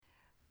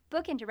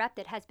Book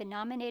Interrupted has been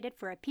nominated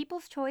for a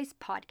People's Choice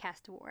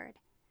Podcast Award.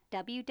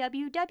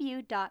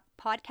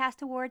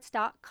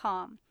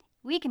 www.podcastawards.com.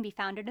 We can be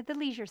found under the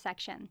leisure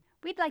section.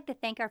 We'd like to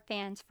thank our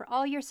fans for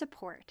all your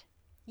support.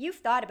 You've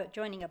thought about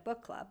joining a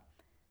book club,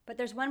 but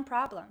there's one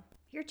problem.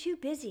 You're too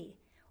busy,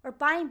 or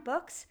buying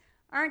books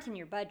aren't in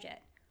your budget,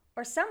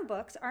 or some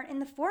books aren't in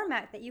the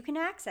format that you can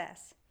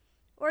access,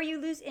 or you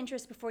lose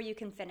interest before you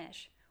can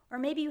finish, or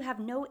maybe you have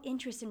no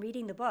interest in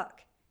reading the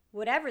book.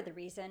 Whatever the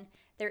reason,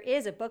 there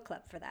is a book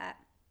club for that.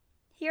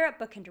 Here at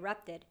Book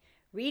Interrupted,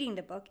 reading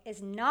the book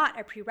is not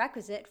a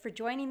prerequisite for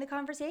joining the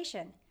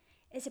conversation.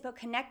 It's about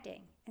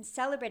connecting and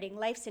celebrating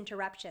life's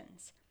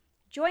interruptions.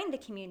 Join the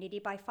community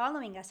by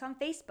following us on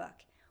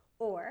Facebook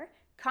or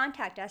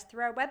contact us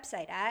through our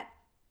website at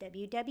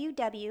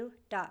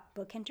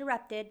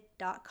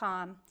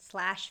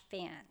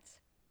www.bookinterrupted.com/fans.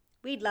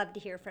 We'd love to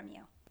hear from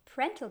you.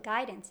 Parental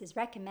guidance is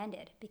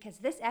recommended because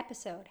this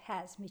episode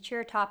has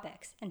mature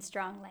topics and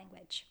strong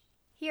language.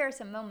 Here are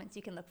some moments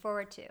you can look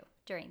forward to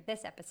during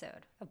this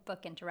episode of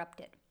Book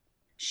Interrupted.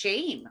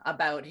 Shame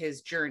about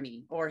his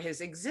journey or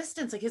his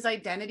existence, like his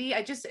identity.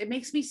 It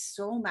makes me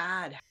so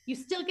mad. You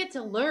still get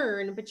to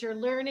learn, but you're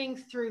learning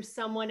through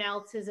someone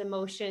else's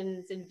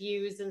emotions and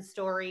views and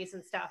stories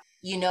and stuff.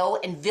 You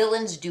know, and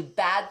villains do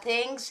bad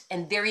things,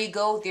 and there you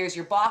go, there's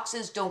your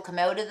boxes, don't come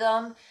out of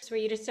them. It's where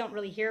you just don't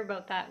really hear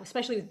about that,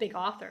 especially with big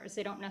authors.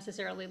 They don't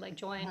necessarily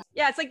join.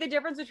 Yeah, it's like the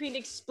difference between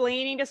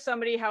explaining to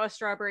somebody how a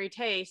strawberry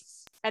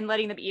tastes and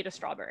letting them eat a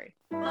strawberry.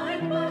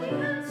 Mind, body,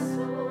 and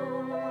soul.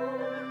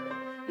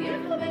 The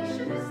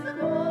information is the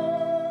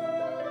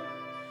goal.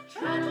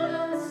 Try to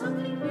learn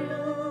something new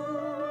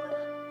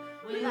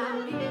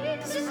without being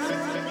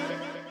distracted.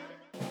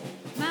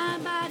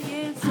 Mind, body,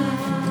 and soul.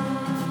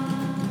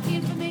 The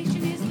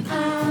information is the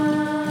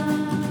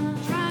goal.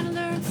 Try to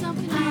learn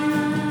something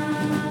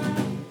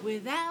new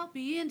without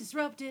being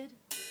disrupted.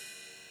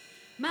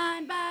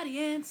 Mind, body,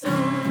 and soul.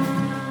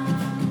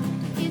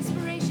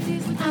 Inspiration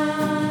is the goal.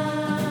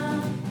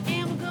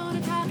 And we're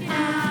gonna talk it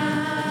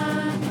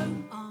out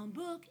on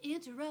Book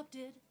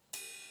Interrupted.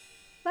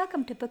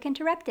 Welcome to Book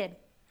Interrupted,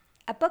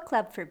 a book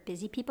club for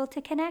busy people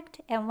to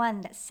connect and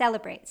one that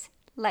celebrates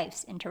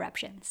life's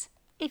interruptions.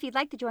 If you'd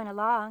like to join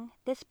along,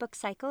 this book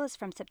cycle is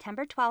from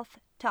September 12th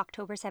to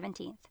October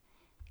 17th.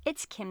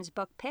 It's Kim's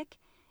book pick,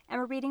 and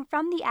we're reading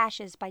From the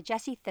Ashes by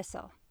Jessie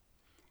Thistle.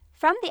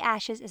 From the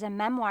Ashes is a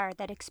memoir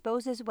that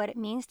exposes what it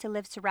means to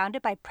live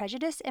surrounded by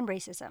prejudice and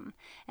racism,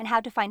 and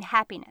how to find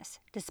happiness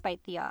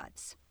despite the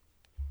odds.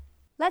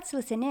 Let's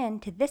listen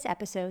in to this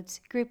episode's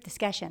group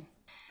discussion.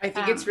 I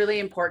think it's really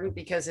important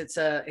because it's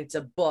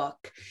a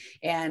book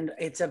and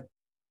it's a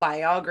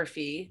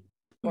biography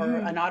or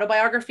an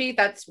autobiography.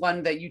 That's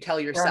one that you tell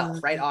yourself,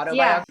 right?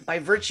 Autobiography. Yeah. By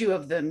virtue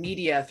of the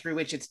media through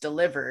which it's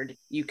delivered,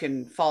 you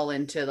can fall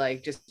into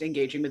just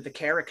engaging with the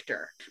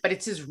character, but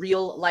it's his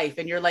real life.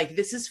 And you're like,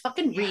 this is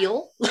fucking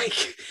real.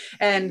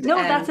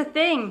 That's a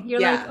thing.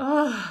 You're like,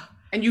 oh.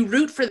 And you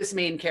root for this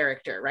main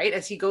character, right?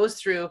 As he goes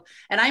through,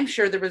 and I'm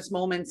sure there was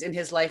moments in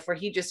his life where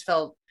he just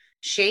felt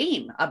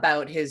shame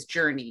about his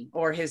journey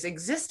or his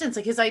existence,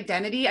 like his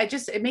identity.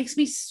 It makes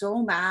me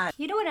so mad.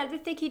 You know what other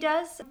thing he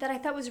does that I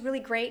thought was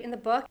really great in the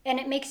book? And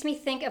it makes me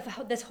think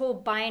of this whole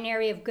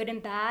binary of good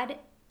and bad.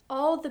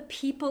 All the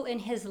people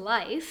in his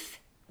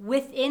life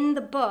within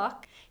the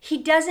book, he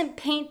doesn't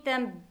paint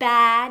them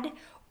bad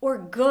or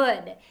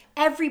good.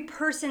 Every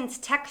person's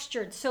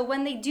textured. So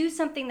when they do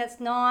something that's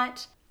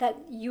not, that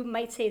you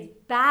might say is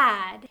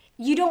bad,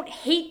 you don't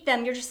hate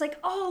them. You're just like,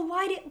 oh,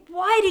 why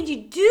did you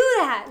do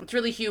that? It's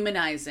really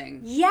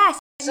humanizing. Yes.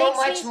 So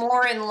much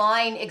more in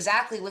line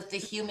exactly with the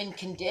human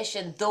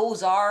condition.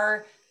 Those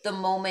are the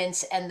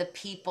moments and the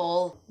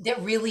people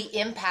that really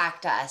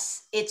impact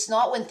us. It's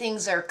not when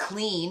things are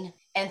clean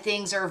and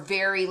things are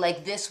very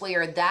like this way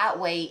or that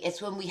way.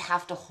 It's when we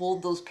have to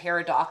hold those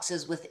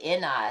paradoxes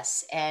within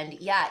us. And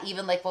yeah,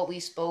 even like what we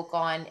spoke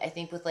on, I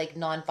think with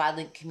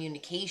nonviolent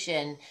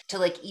communication,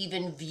 to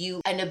even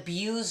view an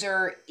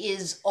abuser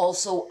is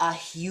also a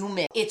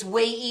human. It's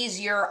way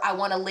easier. I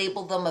want to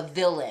label them a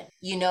villain,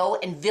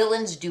 and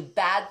villains do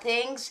bad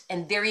things.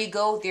 And there you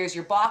go. There's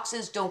your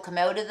boxes. Don't come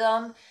out of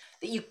them.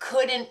 That you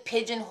couldn't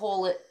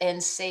pigeonhole it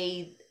and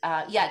say,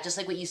 just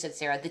like what you said,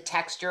 Sarah, the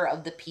texture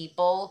of the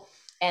people,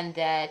 and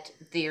that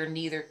they're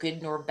neither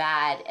good nor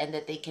bad, and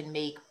that they can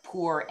make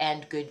poor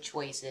and good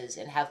choices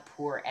and have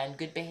poor and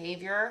good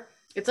behavior.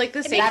 It's like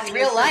the same That's thing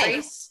real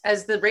life.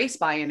 as the race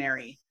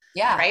binary.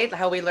 Yeah. Right?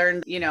 How we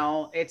learned,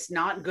 it's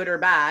not good or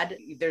bad.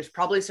 There's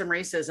probably some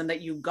racism that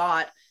you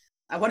got,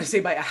 I want to say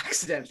by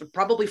accident,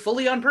 probably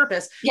fully on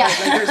purpose. Yeah.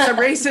 There's some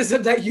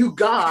racism that you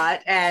got,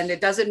 and it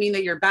doesn't mean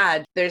that you're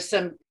bad. There's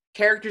some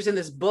characters in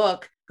this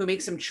book who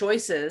make some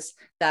choices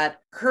that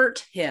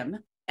hurt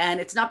him. And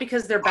it's not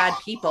because they're bad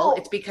people.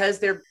 It's because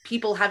they're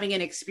people having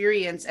an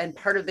experience, and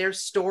part of their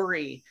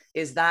story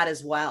is that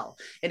as well.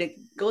 And it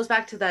goes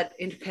back to that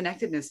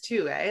interconnectedness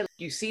too, eh?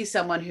 You see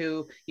someone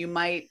who you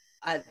might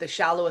at the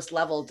shallowest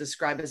level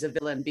describe as a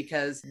villain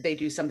because they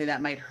do something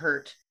that might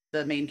hurt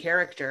the main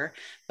character,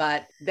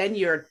 but then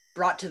you're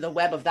brought to the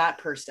web of that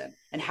person,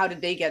 and how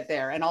did they get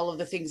there, and all of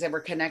the things that were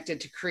connected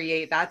to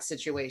create that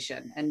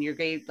situation. And you're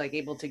like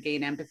able to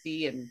gain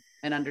empathy and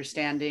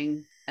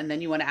understanding, and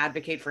then you want to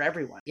advocate for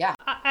everyone. Yeah.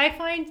 I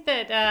find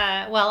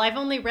that, well, I've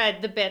only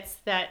read the bits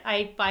that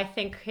I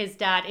think his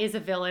dad is a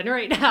villain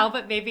right now,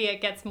 but maybe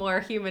it gets more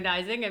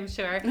humanizing, I'm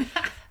sure.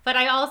 But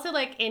I also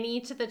like in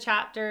each of the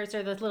chapters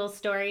or those little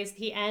stories,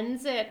 he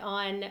ends it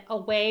on a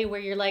way where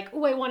you're like,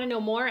 oh, I want to know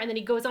more. And then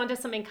he goes on to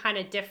something kind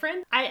of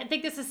different. I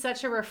think this is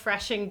such a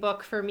refreshing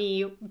book for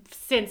me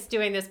since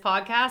doing this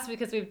podcast,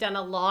 because we've done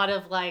a lot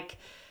of like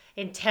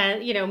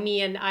intent,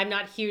 me, and I'm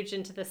not huge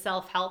into the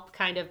self-help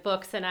kind of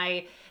books.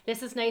 And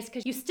this is nice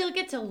because you still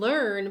get to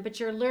learn, but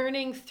you're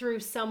learning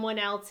through someone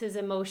else's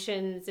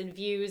emotions and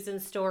views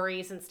and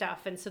stories and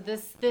stuff. And so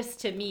this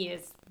to me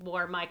is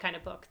more my kind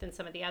of book than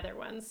some of the other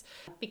ones,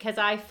 because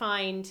I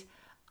find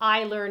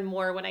I learn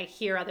more when I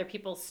hear other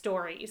people's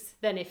stories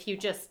than if you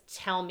just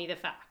tell me the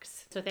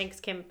facts. So thanks,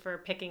 Kim, for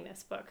picking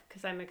this book,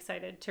 because I'm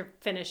excited to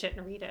finish it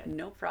and read it.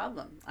 No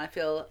problem. I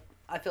feel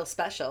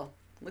special.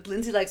 Like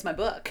Lindsay likes my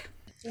book.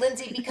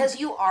 Lindsay, because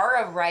you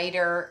are a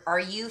writer, are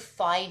you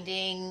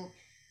finding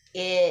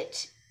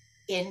it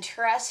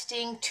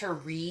interesting to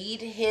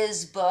read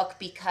his book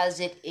because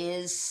it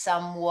is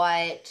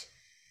somewhat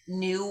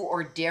new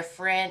or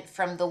different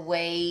from the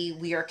way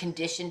we are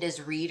conditioned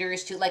as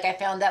readers to? Like, I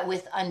found that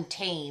with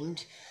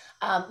Untamed.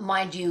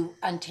 Mind you,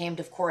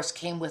 Untamed, of course,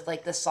 came with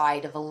like the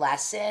side of a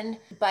lesson,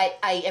 but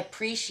I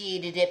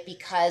appreciated it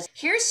because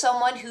here's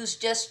someone who's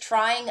just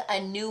trying a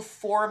new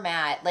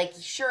format. Like,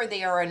 sure,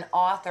 they are an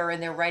author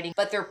and they're writing,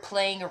 but they're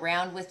playing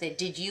around with it.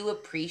 Did you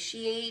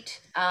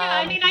appreciate?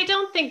 I mean, I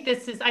don't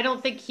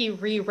think he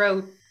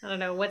rewrote, I don't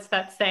know, what's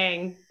that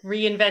saying?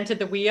 Reinvented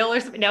the wheel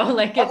or something? No,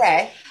 like,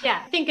 Okay. Yeah,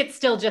 I think it's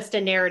still just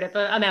a narrative,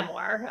 a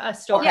memoir, a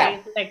story.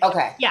 Okay. Like,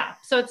 Okay. Yeah,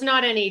 so it's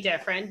not any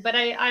different, but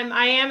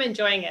I am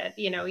enjoying it.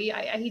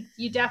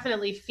 You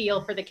definitely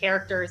feel for the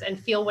characters and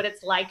feel what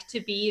it's like to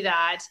be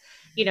that,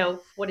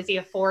 what is he,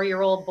 a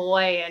 4-year-old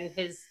boy, and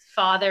his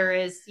father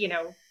is,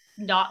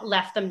 not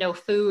left them no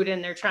food,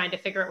 and they're trying to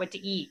figure out what to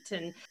eat,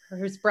 and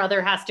his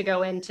brother has to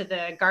go into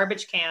the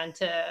garbage can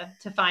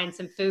to find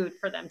some food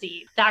for them to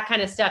eat. That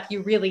kind of stuff,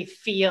 you really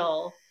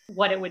feel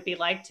what it would be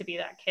like to be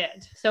that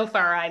kid. So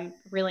far, I'm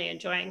really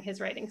enjoying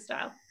his writing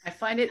style. I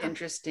find it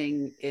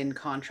interesting in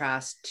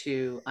contrast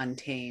to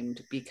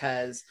Untamed,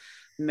 because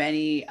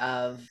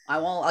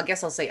I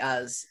guess I'll say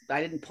us, I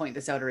didn't point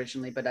this out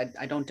originally, but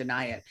I don't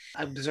deny it,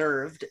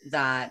 observed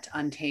that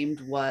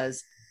Untamed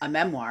was a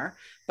memoir,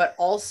 but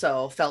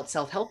also felt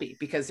self-helpy,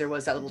 because there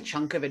was that little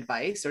chunk of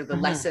advice, or the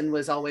lesson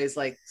was always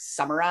like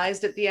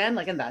summarized at the end,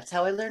 like, and that's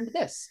how I learned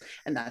this,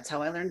 and that's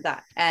how I learned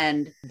that.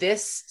 And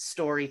this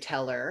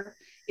storyteller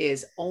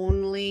is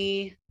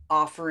only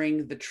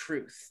offering the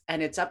truth,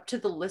 and it's up to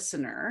the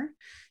listener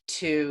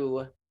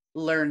to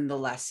learn the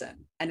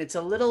lesson. And it's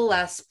a little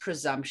less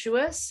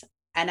presumptuous.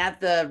 And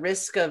at the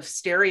risk of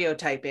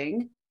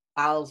stereotyping,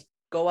 I'll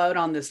go out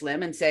on this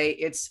limb and say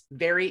it's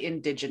very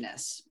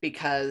Indigenous,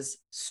 because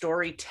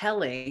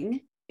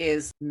storytelling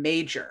is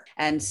major.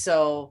 And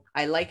so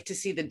I like to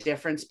see the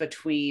difference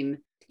between,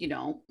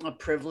 a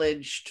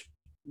privileged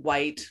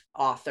white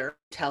author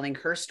telling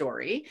her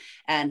story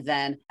and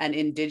then an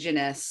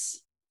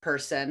Indigenous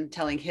person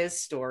telling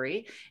his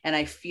story. And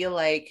I feel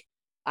like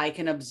I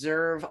can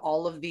observe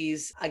all of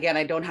these. Again,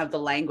 I don't have the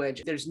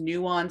language. There's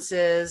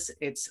nuances.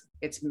 It's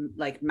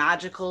like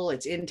magical.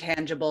 It's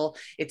intangible.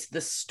 It's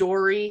the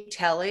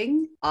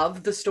storytelling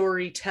of the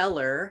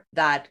storyteller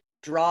that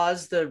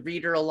draws the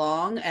reader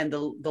along, and the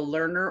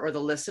learner or the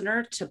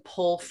listener to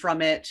pull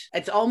from it.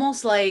 It's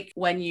almost like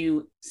when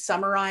you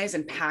summarize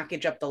and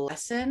package up the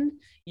lesson,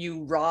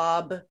 you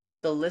rob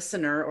the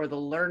listener or the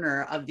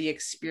learner of the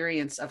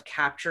experience of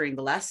capturing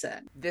the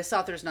lesson. This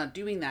author's not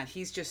doing that.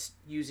 He's just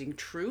using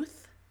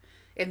truth.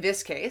 In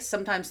this case,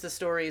 sometimes the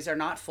stories are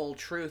not full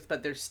truth,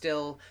 but they're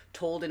still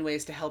told in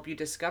ways to help you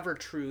discover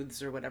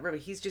truths or whatever. But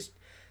he's just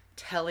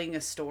telling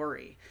a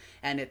story,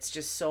 and it's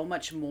just so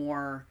much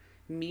more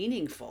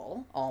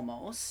meaningful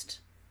almost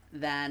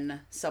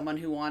than someone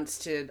who wants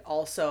to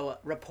also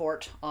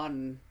report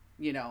on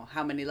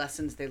how many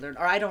lessons they learned,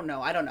 or I don't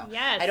know.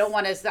 Yes. I don't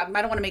want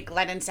to make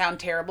Glennon sound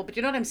terrible, but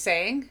you know what I'm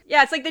saying?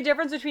 Yeah, it's like the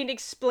difference between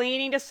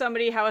explaining to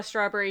somebody how a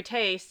strawberry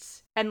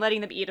tastes and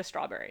letting them eat a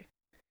strawberry,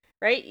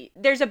 right?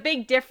 There's a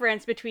big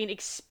difference between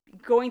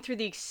going through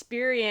the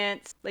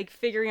experience, like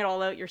figuring it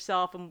all out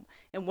yourself and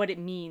what it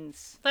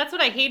means. That's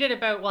what I hated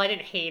about, well, I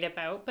didn't hate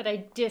about, but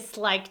I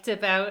disliked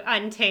about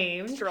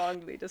Untamed.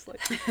 Strongly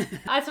disliked.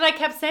 That's what I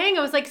kept saying.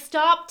 I was like,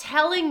 stop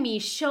telling me,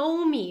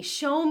 show me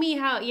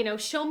how,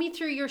 show me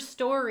through your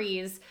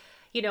stories,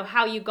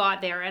 how you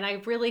got there. And I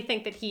really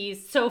think that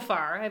he's, so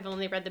far, I've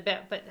only read the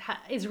bit, but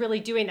is really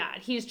doing that.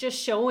 He's just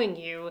showing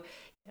you,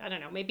 I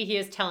don't know, maybe he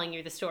is telling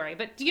you the story,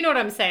 but do you know what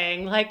I'm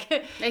saying? Like,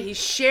 yeah, he's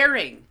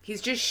sharing.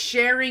 He's just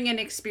sharing an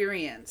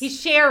experience.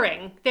 He's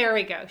sharing. There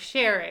we go.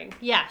 Sharing.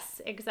 Yes,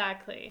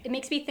 exactly. It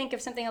makes me think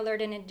of something I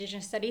learned in an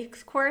Indigenous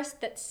Studies course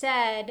that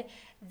said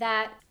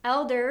that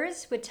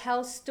elders would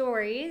tell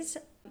stories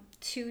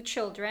to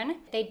children.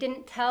 They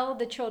didn't tell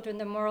the children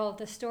the moral of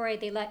the story.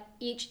 They let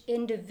each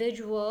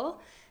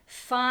individual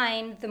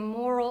find the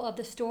moral of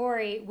the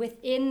story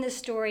within the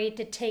story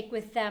to take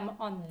with them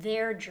on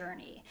their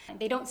journey.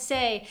 They don't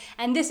say,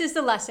 and this is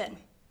the lesson,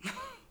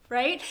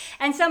 right?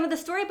 And some of the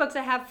storybooks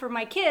I have for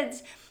my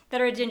kids that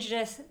are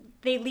Indigenous,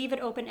 they leave it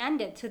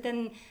open-ended. So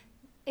then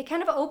it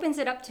kind of opens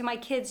it up to my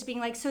kids being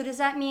like, so does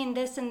that mean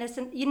this and this?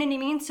 And you know what I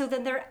mean? So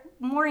then they're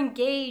more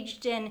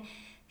engaged in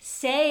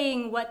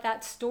saying what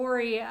that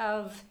story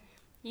of,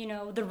 you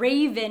know, the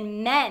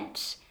raven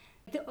meant.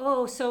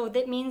 Oh, so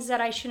that means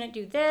that I shouldn't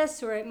do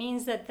this, or it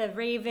means that the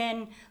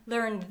raven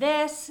learned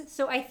this.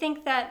 So I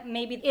think that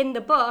maybe in the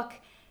book,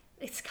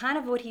 it's kind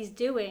of what he's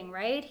doing,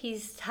 right?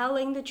 He's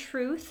telling the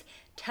truth,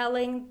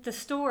 telling the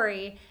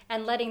story,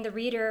 and letting the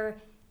reader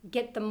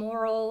get the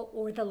moral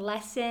or the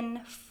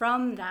lesson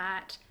from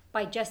that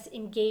by just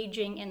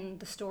engaging in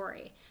the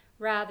story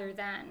rather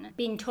than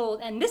being told,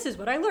 and this is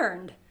what I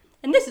learned.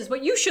 And this is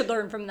what you should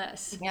learn from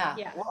this. Yeah.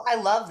 Well, I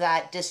love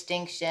that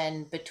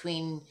distinction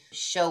between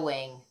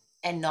showing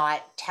and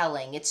not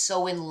telling. It's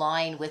so in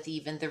line with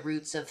even the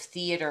roots of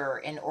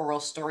theater and oral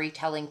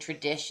storytelling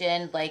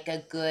tradition. Like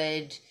a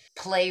good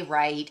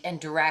playwright and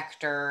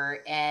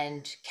director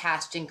and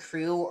cast and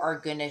crew are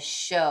going to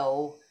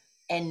show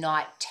and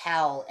not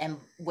tell. And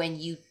when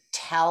you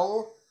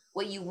tell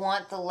what you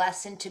want the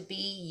lesson to be,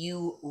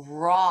 you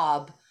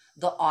rob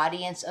the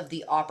audience of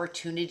the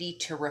opportunity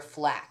to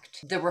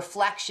reflect. The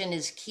reflection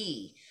is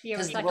key,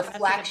 because the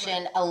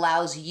reflection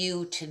allows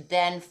you to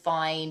then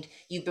find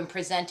you've been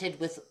presented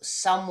with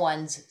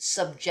someone's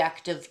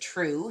subjective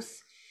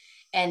truth.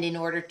 And in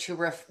order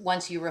to,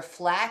 once you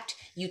reflect,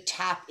 you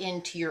tap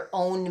into your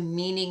own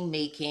meaning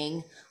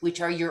making,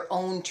 which are your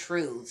own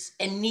truths.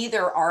 And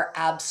neither are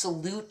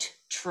absolute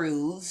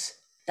truths.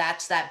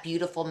 That's that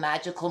beautiful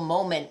magical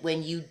moment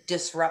when you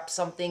disrupt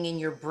something in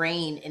your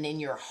brain and in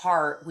your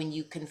heart, when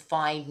you can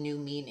find new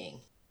meaning.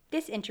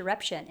 This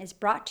interruption is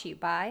brought to you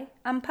by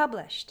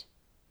Unpublished.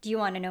 Do you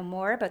want to know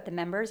more about the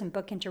members in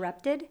Book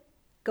Interrupted?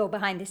 Go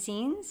behind the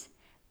scenes?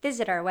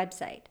 Visit our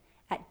website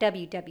at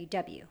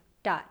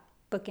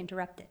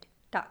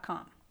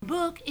www.bookinterrupted.com.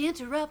 Book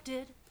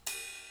Interrupted.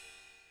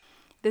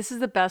 This is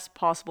the best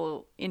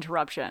possible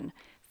interruption.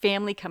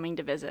 Family coming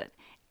to visit.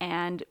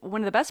 And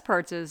one of the best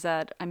parts is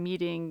that I'm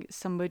meeting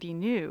somebody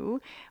new,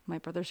 my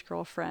brother's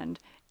girlfriend.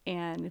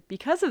 And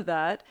because of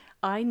that,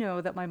 I know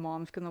that my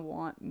mom's going to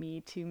want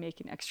me to make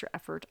an extra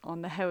effort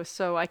on the house.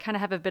 So I kind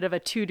of have a bit of a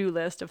to-do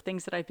list of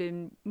things that I've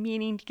been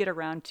meaning to get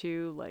around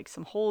to, like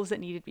some holes that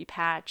need to be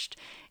patched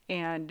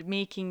and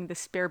making the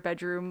spare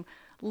bedroom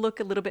look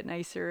a little bit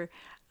nicer.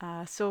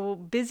 So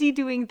busy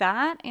doing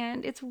that,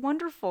 and it's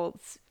wonderful.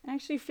 It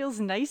actually feels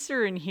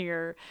nicer in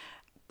here.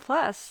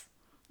 Plus,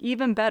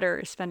 even better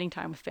is spending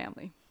time with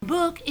family.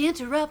 Book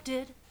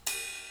Interrupted.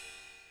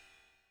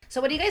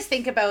 So what do you guys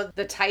think about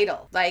the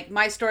title? Like,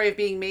 my story of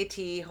being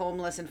Métis,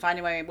 homeless, and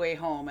finding my way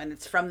home, and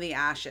it's From the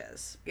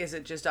Ashes. Is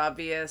it just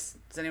obvious?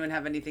 Does anyone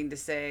have anything to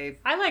say?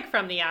 I like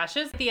From the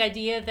Ashes. The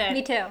idea that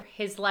Me too.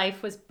 his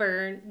life was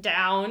burned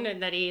down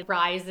and that he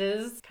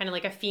rises kind of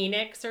like a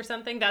phoenix or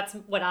something. That's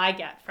what I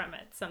get from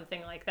it.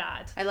 Something like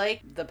that. I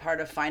like the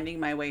part of finding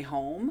my way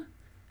home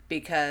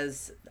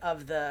because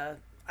of the,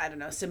 I don't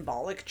know,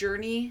 symbolic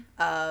journey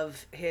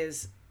of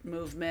his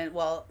movement.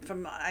 Well,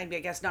 from, I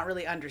guess, not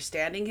really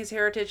understanding his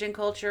heritage and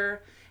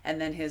culture,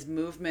 and then his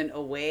movement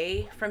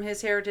away from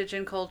his heritage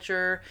and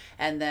culture,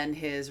 and then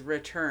his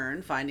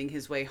return, finding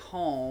his way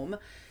home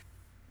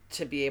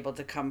to be able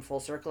to come full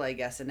circle, I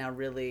guess, and now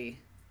really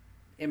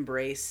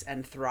embrace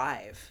and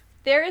thrive.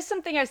 There is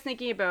something I was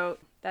thinking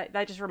about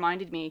that just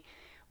reminded me,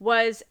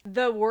 was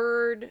the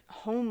word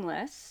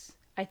homeless,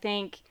 I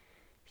think,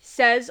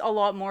 says a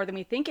lot more than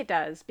we think it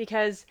does,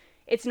 because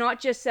it's not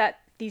just that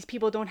these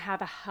people don't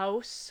have a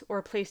house or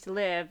a place to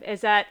live,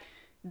 is that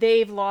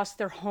they've lost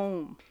their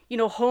home. You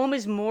know, home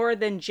is more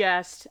than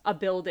just a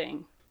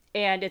building,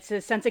 and it's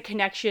a sense of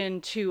connection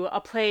to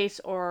a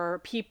place or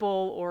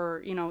people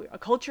or, you know, a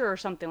culture or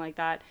something like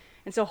that.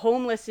 And so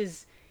homeless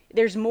is,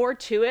 there's more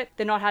to it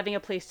than not having a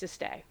place to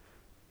stay.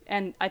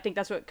 And I think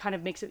that's what kind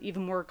of makes it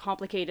even more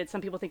complicated.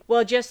 Some people think,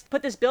 well, just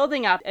put this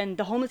building up and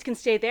the homeless can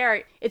stay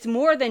there. It's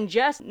more than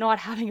just not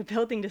having a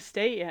building to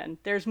stay in.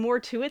 There's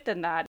more to it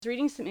than that. I was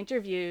reading some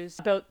interviews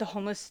about the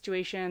homeless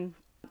situation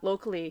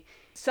locally.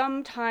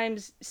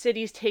 Sometimes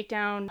cities take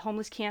down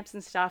homeless camps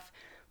and stuff,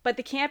 but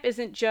the camp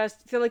isn't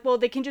just, they're like, well,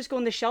 they can just go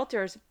in the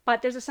shelters,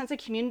 but there's a sense of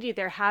community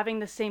there, having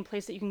the same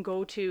place that you can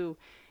go to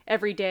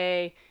every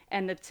day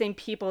and the same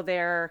people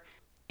there.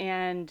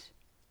 And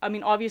I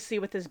mean, obviously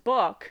with this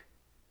book,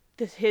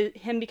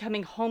 him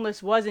becoming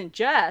homeless wasn't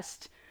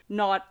just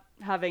not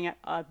having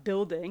a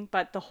building,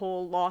 but the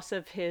whole loss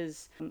of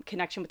his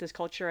connection with his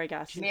culture, I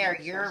guess. Mare,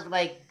 you're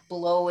like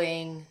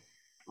blowing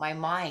my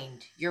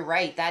mind. You're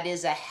right. That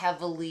is a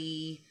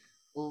heavily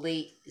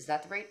is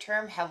that the right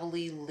term?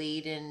 Heavily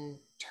laden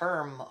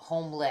term,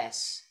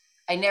 homeless.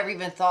 I never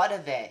even thought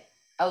of it.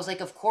 I was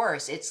like, of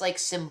course, it's like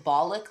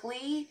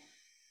symbolically,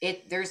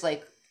 there's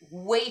like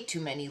way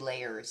too many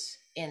layers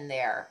in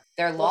there.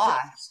 They're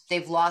lost.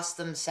 They've lost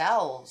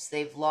themselves.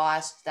 They've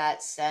lost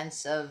that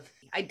sense of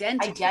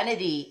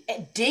identity,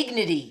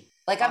 dignity.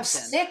 Like, I'm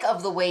sick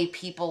of the way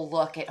people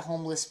look at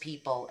homeless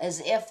people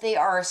as if they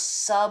are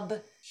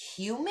subhuman.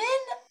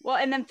 Well,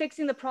 and then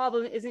fixing the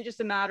problem isn't just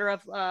a matter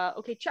of,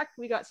 okay, check,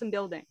 we got some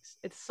buildings.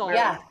 It's solved.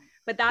 Yeah.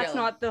 But that's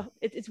not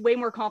it's way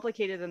more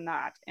complicated than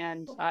that.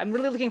 And I'm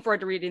really looking forward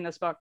to reading this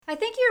book. I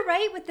think you're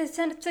right with the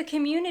sense of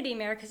community,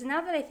 Mary, because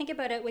now that I think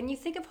about it, when you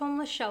think of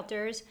homeless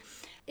shelters,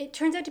 it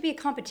turns out to be a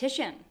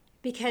competition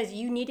because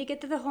you need to get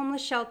to the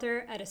homeless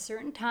shelter at a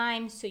certain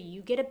time so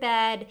you get a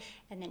bed,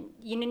 and then,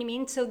 you know what I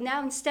mean? So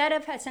now instead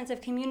of a sense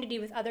of community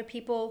with other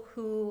people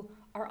who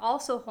are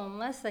also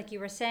homeless, like you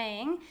were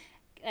saying,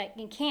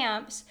 in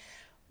camps,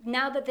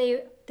 now that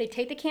they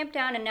take the camp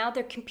down and now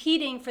they're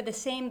competing for the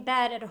same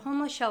bed at a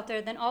homeless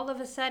shelter, then all of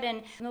a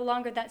sudden, no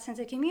longer that sense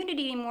of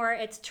community anymore.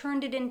 It's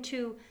turned it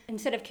into,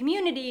 instead of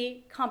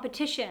community,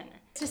 competition.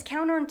 It's just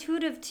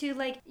counterintuitive to,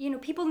 like, you know,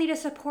 people need a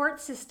support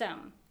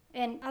system.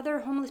 And other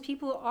homeless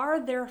people are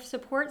their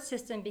support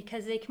system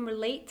because they can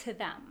relate to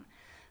them.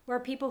 Where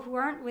people who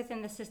aren't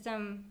within the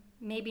system,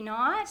 maybe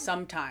not.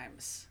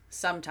 Sometimes.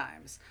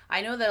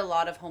 I know that a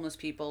lot of homeless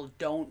people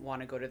don't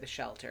want to go to the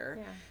shelter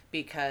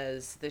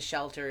because the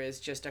shelter is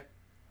just a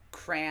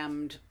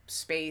crammed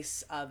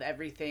space of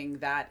everything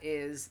that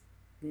is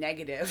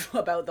negative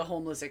about the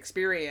homeless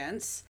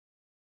experience.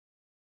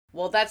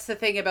 Well, that's the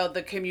thing about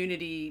the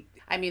community.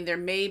 I mean, there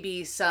may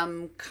be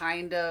some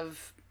kind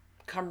of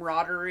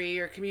camaraderie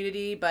or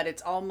community, but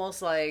it's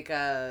almost like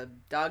a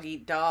dog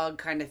eat dog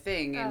kind of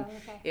thing. And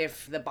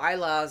if the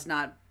bylaw's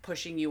not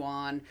pushing you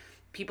on,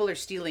 people are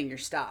stealing your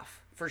stuff.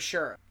 For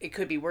sure. It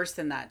could be worse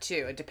than that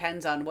too. It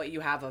depends on what you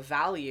have of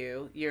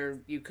value.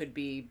 You could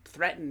be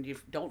threatened. You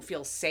don't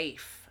feel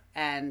safe.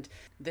 And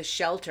the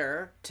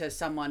shelter to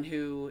someone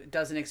who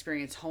doesn't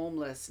experience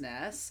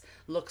homelessness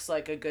looks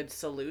like a good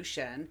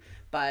solution.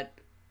 But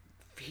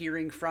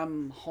hearing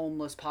from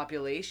homeless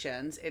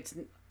populations, it's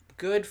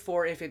good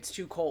for if it's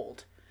too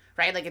cold,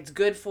 right? Like, it's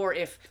good for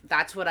if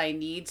that's what I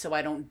need so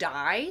I don't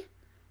die,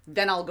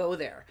 then I'll go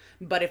there.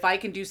 But if I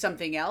can do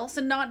something else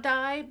and not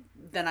die,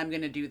 then I'm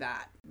going to do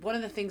that. One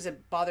of the things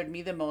that bothered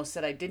me the most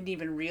that I didn't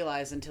even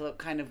realize until it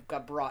kind of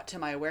got brought to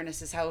my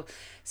awareness is how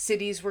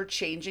cities were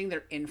changing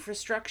their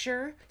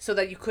infrastructure so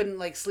that you couldn't,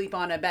 like, sleep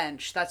on a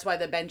bench. That's why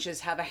the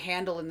benches have a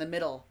handle in the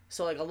middle.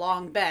 So, like, a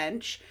long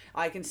bench,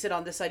 I can sit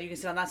on this side, you can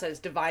sit on that side. It's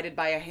divided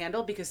by a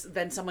handle because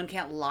then someone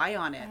can't lie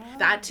on it.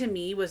 That to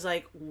me was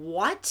like,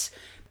 what?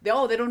 They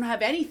don't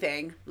have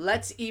anything.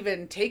 Let's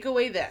even take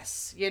away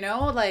this, you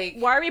know? Like,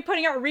 why are we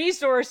putting our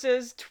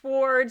resources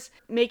towards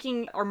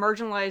making our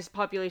marginalized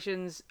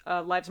populations'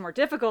 lives more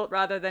difficult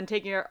rather than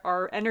taking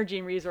our energy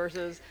and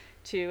resources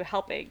to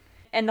helping?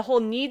 And the whole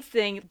needs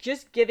thing,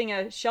 just giving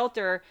a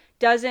shelter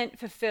doesn't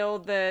fulfill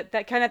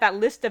that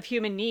list of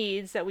human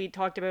needs that we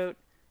talked about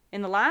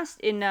in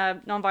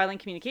nonviolent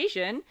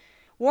communication.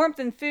 Warmth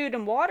and food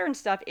and water and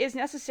stuff is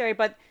necessary,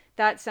 but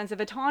that sense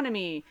of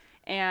autonomy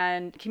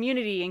and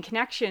community and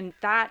connection,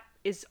 that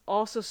is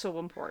also so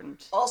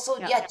important. Also,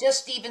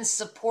 just even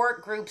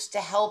support groups to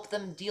help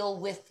them deal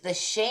with the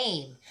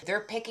shame.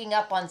 They're picking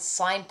up on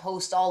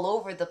signposts all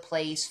over the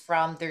place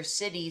from their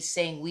cities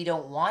saying, we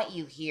don't want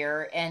you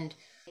here. And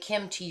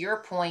Kim, to your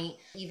point,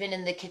 even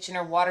in the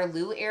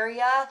Kitchener-Waterloo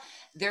area,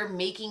 they're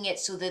making it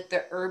so that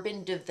the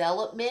urban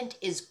development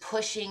is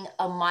pushing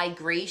a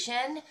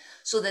migration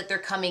so that they're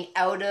coming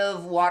out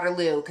of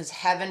Waterloo, because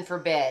heaven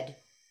forbid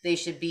they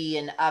should be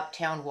in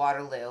uptown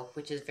Waterloo,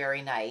 which is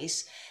very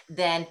nice,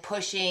 then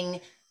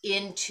pushing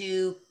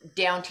into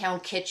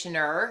downtown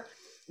Kitchener.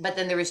 But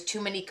then there was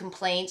too many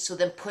complaints, so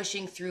then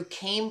pushing through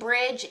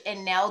Cambridge.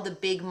 And now the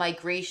big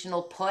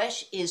migrational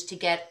push is to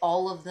get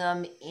all of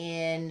them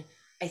in,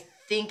 I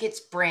think it's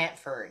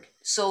Brantford.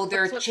 So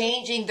they're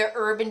changing the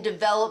urban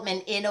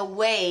development in a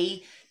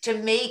way to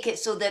make it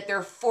so that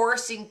they're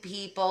forcing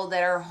people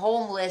that are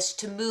homeless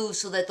to move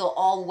so that they'll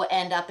all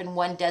end up in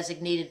one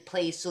designated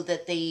place so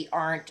that they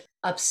aren't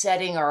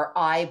upsetting our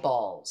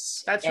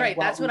eyeballs. That's right.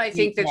 That's what I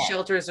think that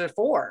shelters are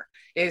for,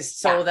 is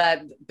so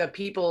that the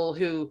people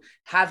who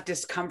have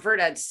discomfort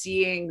at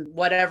seeing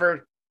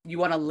whatever you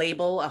want to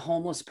label a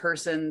homeless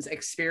person's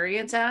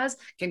experience as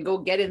can go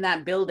get in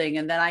that building,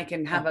 and then I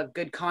can have a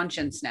good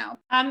conscience now.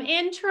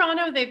 In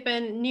Toronto, they've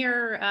been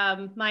near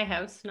my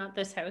house, not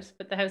this house,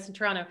 but the house in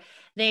Toronto.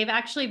 They've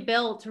actually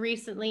built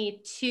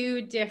recently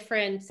 2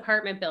 different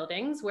apartment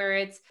buildings where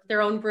it's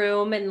their own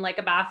room and like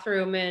a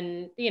bathroom,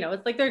 and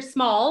it's like they're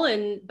small,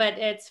 but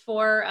it's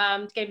for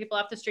getting people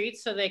off the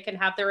streets so they can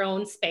have their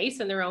own space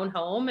and their own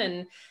home.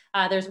 And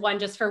there's one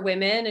just for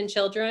women and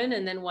children,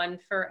 and then one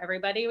for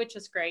everybody, which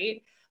is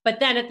great. But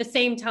then at the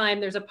same time,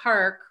 there's a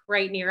park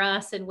right near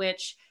us in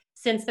which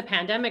since the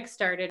pandemic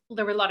started,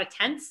 there were a lot of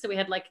tents. So we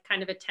had like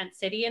kind of a tent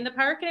city in the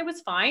park, and it was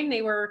fine.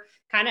 They were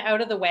kind of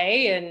out of the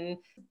way and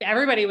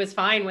everybody was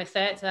fine with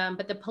it.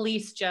 But the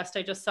police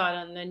I just saw it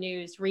on the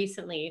news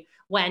recently,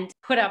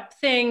 put up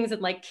things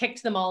and like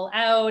kicked them all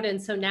out. And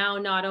so now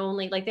not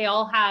only like they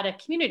all had a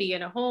community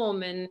and a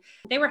home and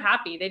they were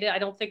happy. I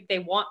don't think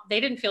they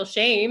didn't feel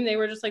shame. They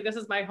were just like, this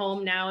is my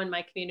home now in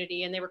my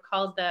community. And they were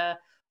called the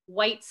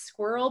White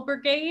Squirrel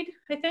Brigade,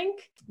 I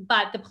think.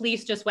 But the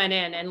police just went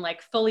in and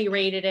like fully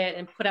raided it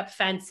and put up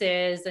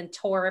fences and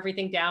tore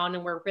everything down.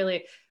 And were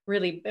really,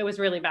 it was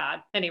really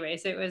bad.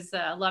 Anyways, it was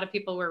a lot of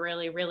people were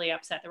really, really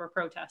upset. There were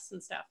protests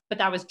and stuff, but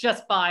that was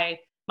just by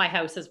my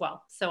house as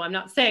well. So I'm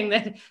not saying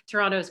that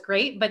Toronto is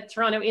great, but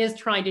Toronto is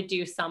trying to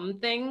do some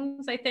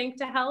things, I think,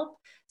 to help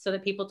so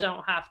that people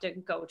don't have to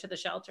go to the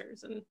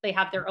shelters and they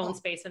have their own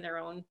space and their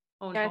own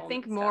I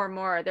think more and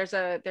more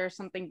there's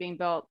something being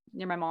built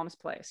near my mom's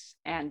place,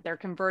 and they're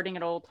converting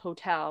an old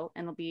hotel,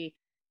 and it'll be,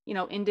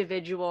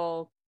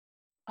 individual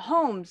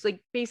homes,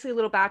 like basically a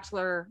little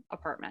bachelor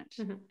apartment.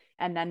 Mm-hmm.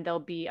 And then there'll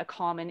be a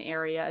common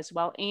area as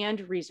well and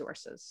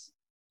resources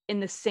in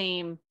the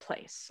same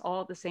place,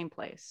 all at the same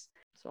place.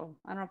 So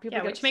I don't know, people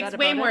get which makes upset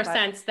way about more it, but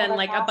sense than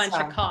like a bunch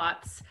of awesome.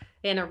 cots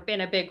in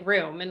a big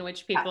room in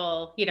which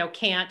people,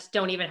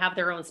 don't even have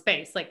their own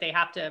space. Like they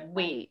have to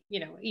wait,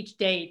 each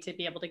day to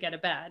be able to get a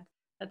bed.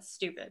 That's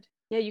stupid.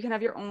 yeah, you can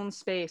have your own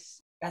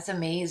space. That's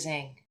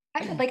amazing.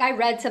 I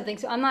read something,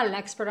 so I'm not an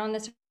expert on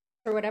this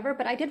or whatever,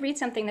 but I did read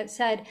something that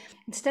said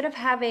instead of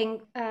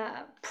having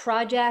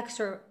projects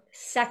or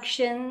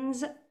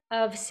sections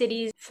of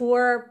cities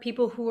for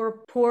people who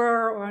are poor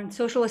or on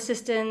social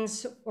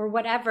assistance or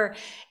whatever,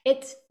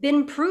 it's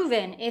been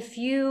proven if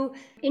you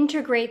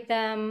integrate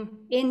them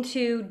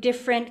into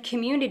different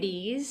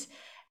communities,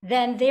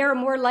 then they're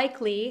more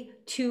likely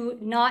to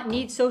not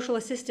need social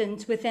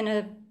assistance within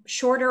a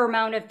shorter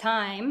amount of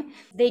time.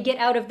 They get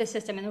out of the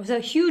system. And there was a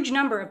huge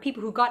number of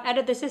people who got out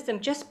of the system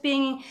just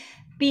being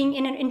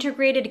in an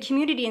integrated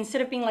community instead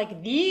of being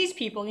like, these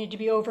people need to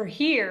be over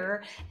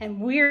here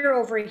and we're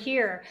over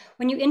here.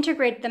 When you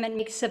integrate them, it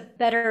makes a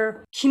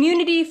better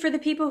community for the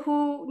people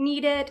who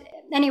need it.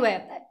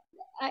 Anyway,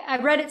 I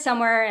read it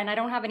somewhere and I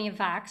don't have any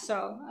facts,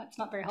 so it's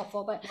not very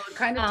helpful. But Well, it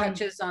kind of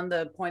touches on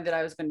the point that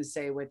I was going to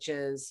say, which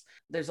is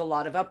there's a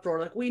lot of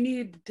uproar, like we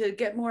need to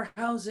get more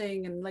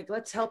housing and like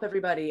let's help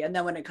everybody. And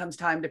then when it comes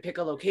time to pick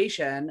a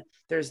location,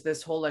 there's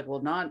this whole like,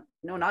 well, not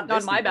this Not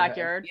my neighborhood.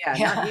 backyard.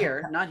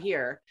 Yeah, not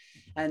here.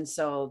 And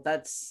so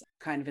that's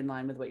kind of in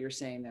line with what you're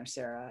saying there,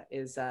 Sarah,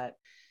 is that,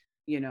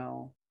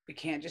 it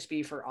can't just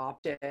be for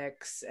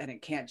optics and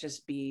it can't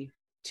just be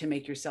to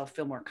make yourself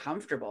feel more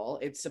comfortable.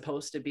 It's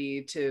supposed to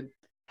be to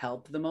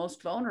help the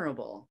most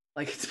vulnerable.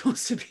 Like it's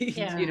supposed to be,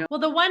 Well,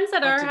 the ones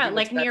that Help to are do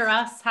like what's near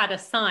best. us had a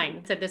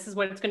sign said this is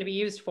what it's going to be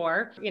used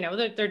for.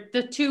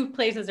 The two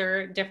places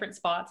are different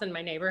spots in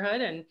my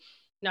neighborhood, and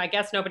I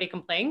guess nobody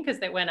complained because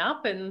they went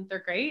up and they're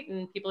great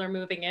and people are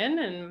moving in.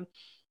 And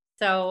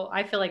so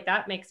I feel like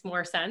that makes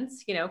more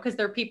sense, because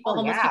there are people,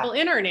 homeless people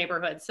in our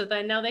neighborhood. So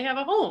then now they have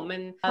a home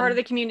and Part of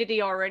the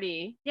community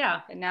already.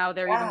 yeah, And now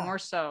they're even more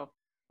so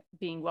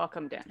being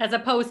welcomed in. as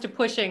opposed to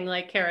pushing,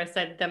 like Kara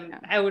said, them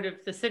out of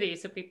the city.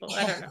 So people,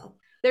 I don't know.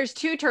 There's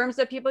two terms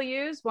that people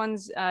use.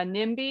 One's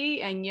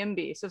NIMBY and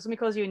YIMBY. So if somebody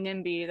calls you a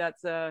NIMBY,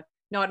 that's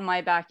not in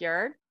my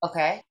backyard.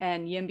 Okay.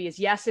 And YIMBY is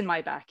yes in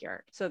my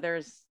backyard. So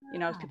there's,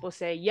 people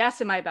say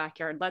yes in my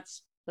backyard.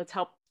 Let's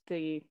help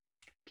the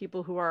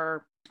people who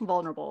are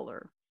vulnerable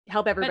or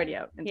help everybody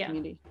out in the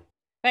community.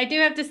 I do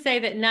have to say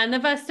that none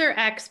of us are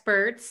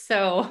experts,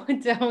 so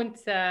don't.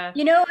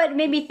 you know what it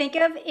made me think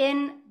of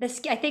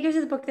I think it was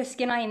the book, The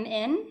Skin I'm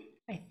In.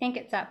 I think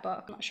it's that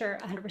book. I'm not sure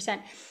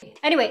 100%.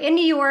 Anyway, in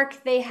New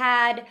York, they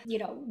had,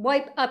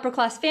 white upper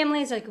class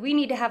families. Like, we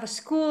need to have a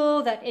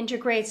school that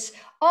integrates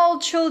all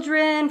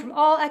children from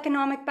all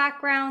economic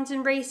backgrounds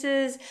and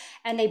races.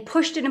 And they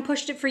pushed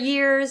it for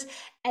years.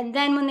 And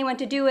then when they went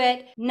to do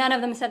it, none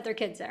of them sent their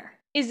kids there.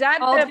 Is that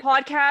the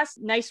podcast,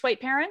 Nice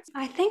White Parents?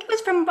 I think it was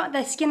from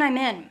The Skin I'm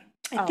In.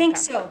 I think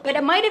so. But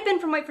it might have been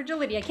from White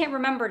Fragility. I can't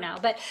remember now.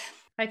 But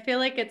I feel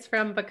like it's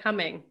from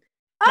Becoming.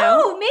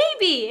 Oh,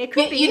 maybe. It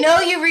could be.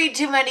 You read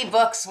too many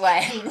books,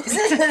 Wen.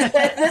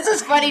 This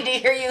is funny to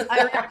hear you.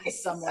 I read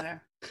this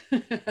somewhere.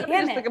 Damn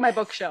Just it. look at my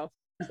bookshelf.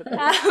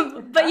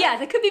 But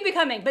yes, it could be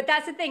Becoming. But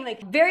that's the thing,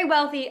 like very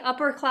wealthy,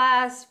 upper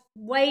class,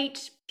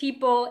 white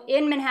people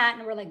in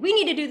Manhattan were like, we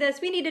need to do this.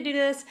 We need to do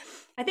this.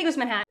 I think it was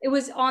Manhattan. It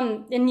was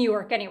in New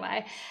York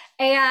anyway.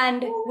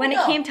 And when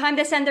it came time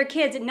to send their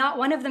kids, not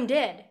one of them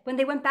did. When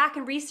they went back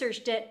and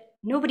researched it,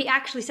 nobody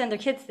actually sent their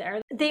kids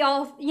there. They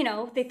all,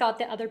 they thought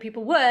that other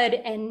people would,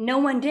 and no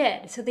one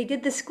did. So they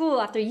did the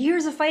school after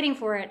years of fighting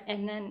for it.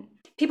 And then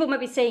people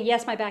might be saying,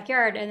 yes, my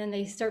backyard. And then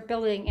they start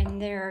building in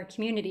their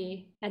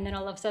community. And then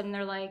all of a sudden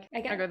they're like,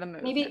 I'm going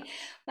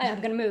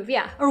to move.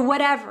 Yeah. Or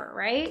whatever.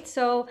 Right.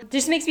 So it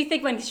just makes me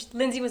think when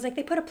Lindsay was like,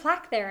 they put a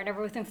plaque there and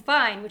everything's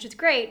fine, which is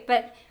great.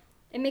 But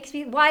it makes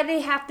me, why they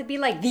have to be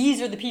like,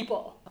 these are the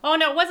people. Oh,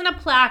 no, it wasn't a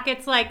plaque.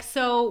 It's like,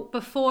 so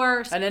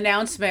before... An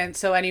announcement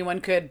so anyone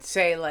could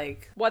say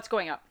like... What's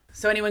going up?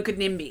 So anyone could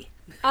NIMBY.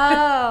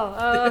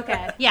 Oh,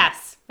 okay.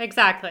 Yes,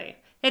 exactly.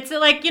 It's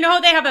like, you know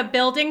how they have a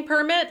building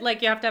permit?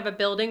 Like you have to have a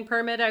building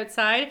permit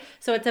outside.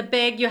 So it's a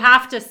big, you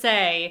have to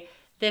say,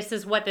 this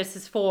is what this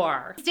is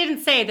for. It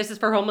didn't say this is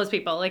for homeless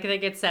people. Like I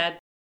think it said,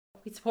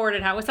 we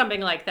supported how,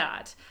 something like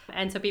that.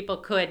 And so people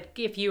could,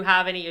 if you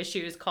have any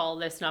issues, call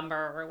this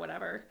number or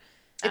whatever.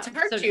 It's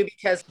hard too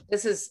because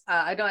this is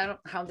I don't know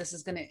how this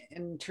is going to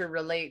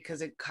interrelate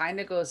because it kind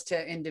of goes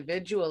to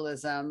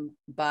individualism,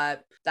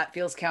 but that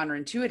feels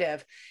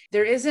counterintuitive.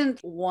 There isn't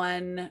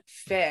one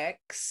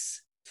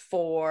fix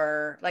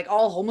for, like,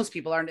 all homeless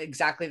people aren't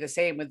exactly the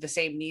same with the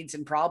same needs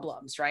and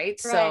problems, right?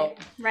 So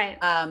Right.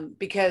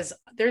 because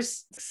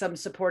there's some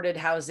supported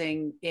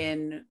housing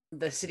in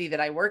the city that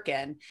I work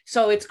in.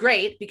 So it's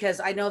great because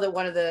I know that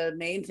one of the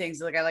main things,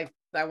 like I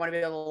want to be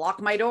able to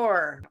lock my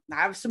door,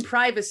 have some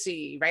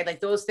privacy, right? Like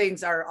those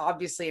things are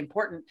obviously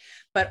important,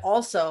 but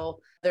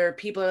also there are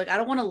people who are like, I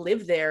don't want to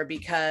live there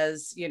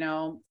because, you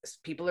know,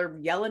 people are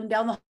yelling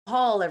down the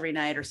hall every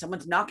night, or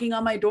someone's knocking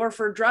on my door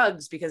for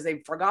drugs because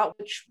they forgot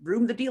which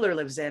room the dealer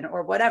lives in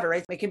or whatever,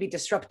 right? It can be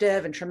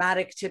disruptive and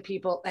traumatic to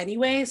people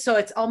anyway. So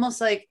it's almost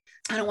like,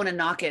 I don't want to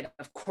knock it.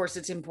 Of course,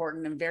 it's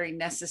important and very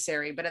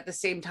necessary, but at the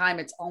same time,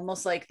 it's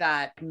almost like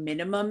that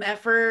minimum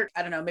effort.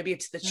 I don't know, maybe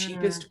it's the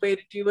cheapest way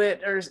to do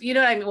it, or, you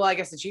know what I mean? Well, I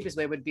guess the cheapest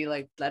way would be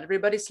like, let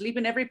everybody sleep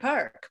in every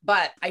park.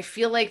 But I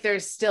feel like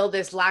there's still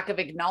this lack of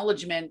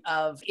acknowledgement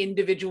of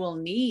individual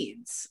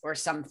needs or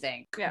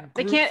something. Yeah,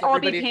 they Groups can't all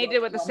be everybody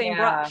painted with the same Yeah.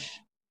 brush,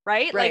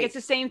 right? Like it's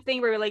the same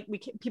thing where like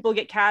people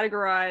get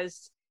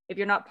categorized if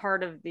you're not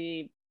part of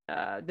the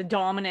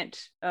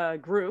dominant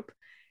group,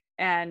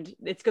 and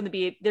it's going to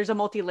be, there's a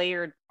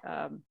multi-layered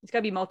it's got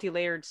to be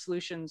multi-layered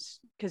solutions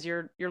because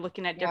you're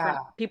looking at different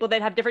people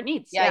that have different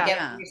needs. I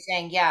get what you're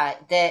saying. Yeah,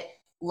 that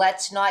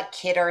let's not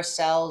kid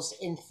ourselves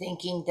in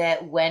thinking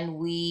that when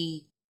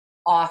we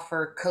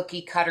offer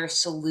cookie cutter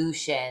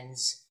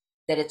solutions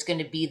that it's going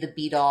to be the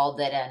beat all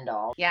that end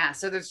all. Yeah,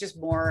 so there's just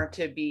more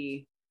to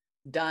be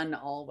done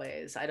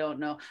always. I don't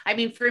know. I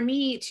mean, for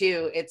me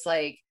too, it's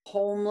like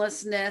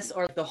homelessness,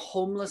 or the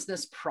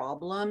homelessness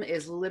problem,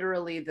 is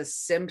literally the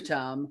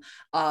symptom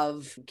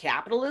of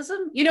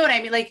capitalism. You know what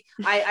I mean? Like,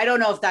 I don't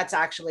know if that's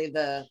actually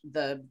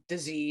the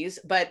disease,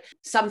 but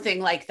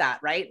something like that,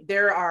 right?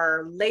 There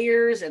are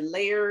layers and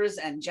layers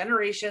and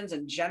generations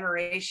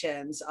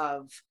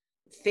of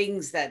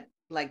things that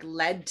like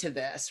led to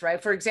this,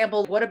 right? For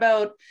example, what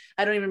about,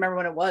 I don't even remember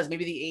when it was,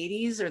 maybe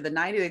the 80s or the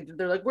 90s,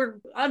 they're like,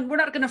 we're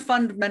not going to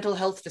fund mental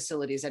health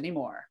facilities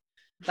anymore.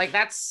 Like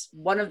that's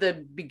one of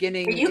the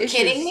beginning Are you issues.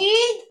 kidding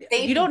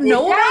me? You don't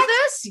know about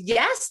this?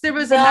 Yes, there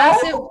was a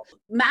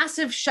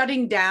massive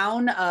shutting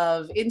down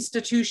of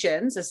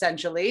institutions.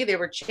 Essentially, they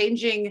were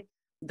changing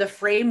the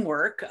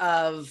framework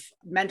of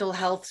mental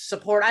health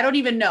support. I don't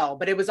even know,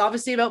 but it was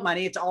obviously about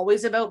money. It's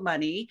always about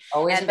money.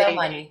 Always about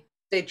money.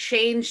 They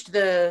changed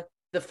the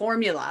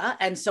formula.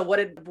 And so what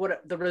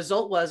the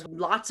result was,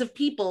 lots of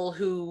people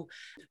who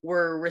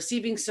were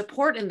receiving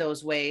support in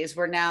those ways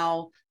were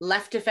now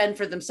left to fend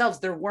for themselves.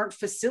 There weren't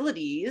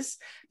facilities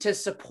to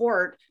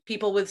support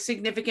people with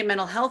significant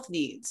mental health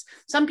needs.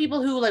 Some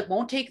people who like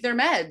won't take their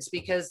meds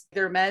because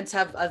their meds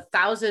have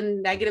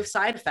 1,000 negative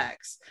side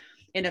effects.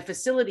 In a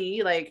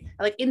facility, like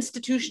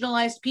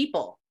institutionalized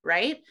people,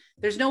 right?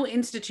 There's no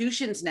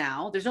institutions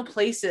now. There's no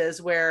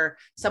places where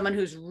someone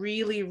who's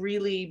really,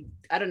 really,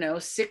 I don't know,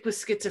 sick with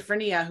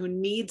schizophrenia, who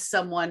needs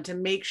someone to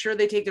make sure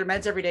they take their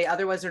meds every day.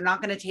 Otherwise, they're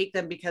not going to take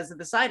them because of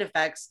the side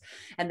effects.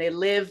 And they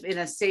live in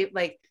a safe,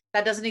 like,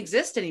 that doesn't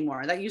exist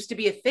anymore. That used to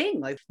be a thing.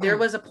 Like there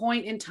was a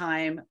point in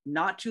time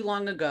not too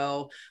long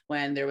ago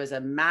when there was a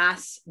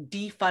mass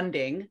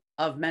defunding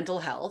of mental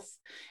health,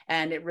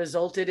 and it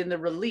resulted in the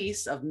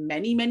release of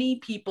many, many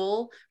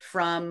people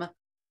from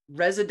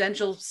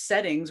residential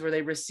settings where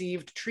they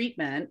received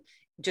treatment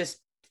just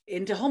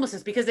into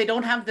homelessness because they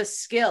don't have the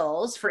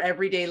skills for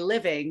everyday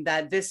living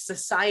that this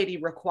society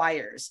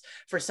requires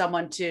for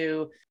someone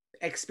to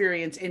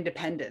experience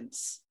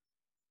independence.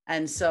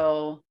 And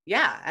so,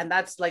 yeah, and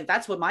that's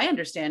what my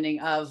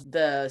understanding of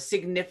the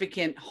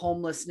significant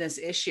homelessness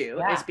issue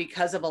is,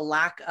 because of a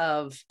lack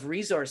of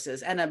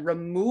resources and a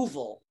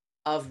removal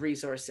of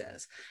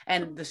resources.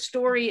 And the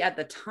story at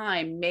the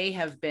time may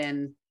have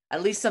been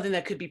at least something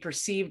that could be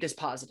perceived as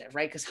positive,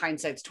 right? Because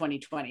hindsight's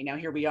 2020. Now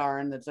here we are,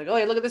 and it's like, oh,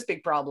 hey, look at this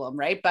big problem,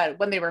 right? But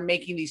when they were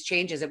making these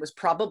changes, it was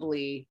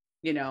probably,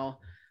 you know,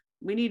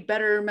 we need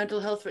better mental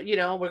health. You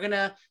know, we're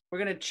gonna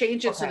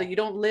change it so that you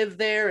don't live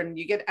there and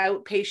you get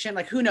outpatient.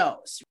 Like, who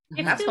knows?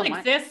 It still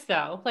exists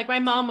though. Like my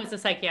mom was a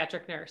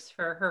psychiatric nurse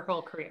for her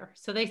whole career,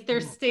 so they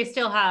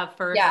still have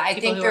for I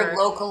think they're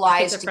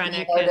localized to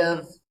be out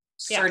of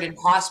certain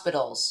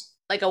hospitals.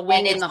 Like a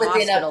wing in the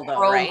hospital, though,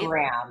 right?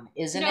 Program,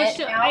 isn't No,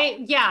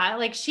 it?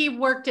 like she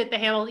worked at the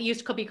Hamilton. It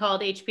used to be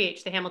called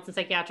HPH, the Hamilton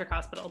Psychiatric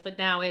Hospital, but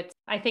now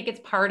I think it's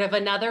part of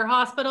another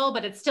hospital,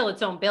 but it's still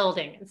its own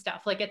building and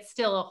stuff. Like it's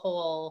still a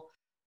whole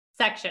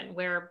section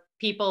where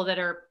people that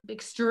are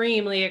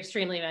extremely,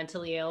 extremely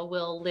mentally ill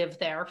will live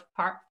there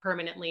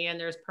permanently, and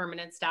there's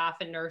permanent staff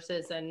and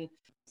nurses, and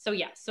so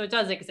yes, so it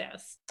does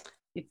exist.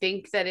 You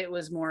think that it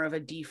was more of a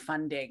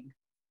defunding,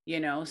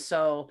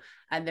 so,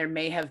 and there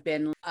may have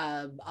been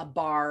a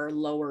bar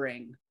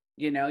lowering,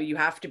 you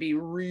have to be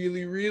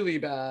really, really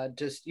bad,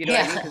 just, what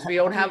I mean? Because we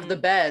don't have the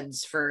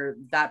beds for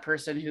that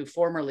person who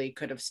formerly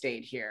could have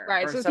stayed here.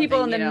 Right. Or So the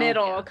people in the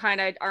middle yeah.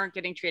 kind of aren't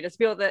getting treated. It's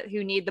people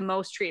who need the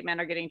most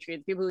treatment are getting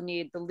treated. People who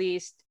need the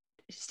least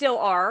still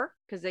are,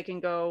 because they can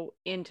go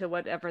into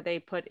whatever they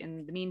put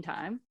in the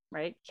meantime,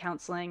 right?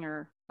 Counseling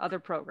or other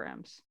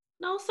programs.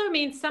 And also, I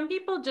mean, some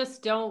people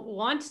just don't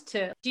want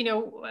to,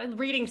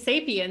 reading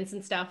Sapiens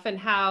and stuff, and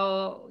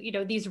how,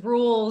 these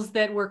rules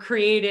that were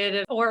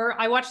created. Or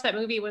I watched that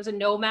movie, it was a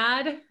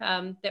Nomad,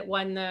 that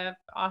won the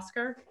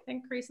Oscar, I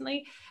think,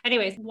 recently.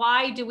 Anyways,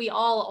 why do we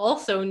all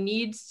also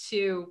need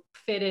to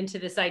fit into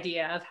this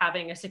idea of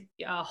having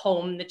a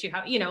home that you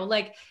have,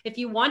 like if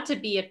you want to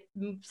be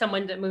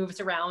someone that moves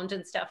around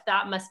and stuff,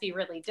 that must be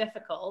really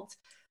difficult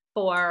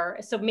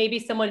so maybe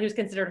someone who's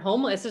considered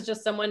homeless is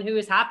just someone who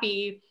is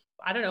happy,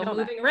 I don't know,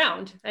 moving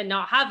around and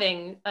not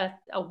having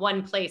a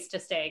one place to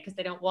stay because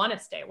they don't want to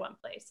stay one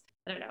place.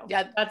 I don't know.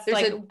 Yeah,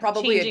 there's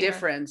probably a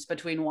difference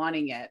between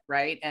wanting it,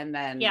 right? And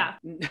then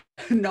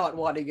not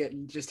wanting it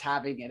and just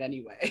having it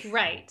anyway.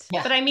 Right.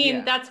 Yeah. But I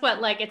mean, that's what,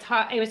 like, it's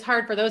hard. It was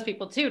hard for those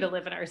people too to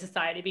live in our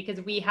society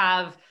because we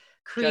have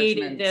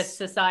created this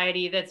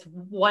society that's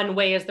one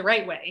way is the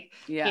right way.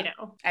 Yeah.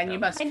 And you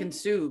must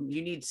consume.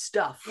 You need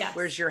stuff. Yes.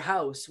 Where's your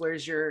house?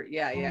 Where's your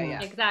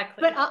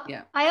Exactly. But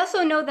I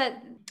also know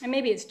that, and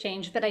maybe it's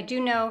changed, but I do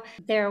know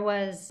there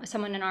was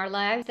someone in our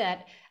lives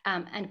that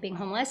ended up being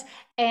homeless.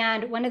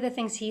 And one of the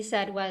things he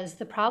said was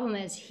the problem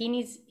is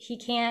he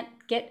can't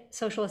get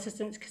social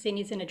assistance because he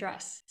needs an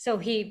address. So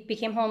he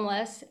became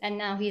homeless and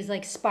now he's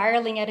like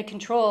spiraling out of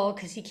control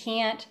because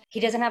he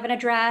doesn't have an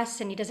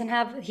address and he doesn't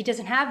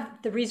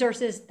have the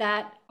resources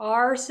that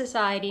our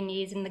society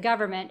needs and the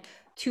government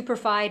to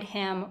provide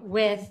him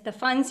with the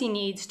funds he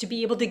needs to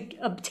be able to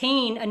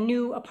obtain a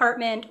new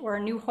apartment or a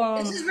new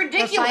home. This is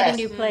ridiculous. Or find a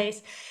new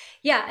place.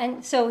 Yeah,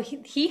 and so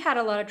he had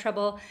a lot of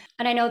trouble,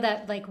 and I know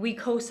that like we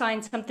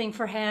co-signed something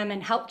for him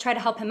and try to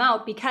help him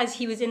out because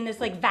he was in this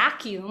like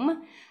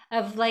vacuum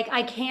of like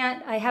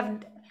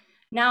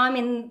now I'm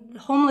in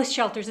homeless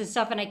shelters and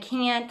stuff, and I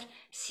can't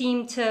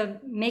seem to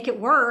make it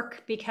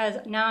work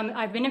because now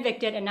I've been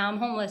evicted and now I'm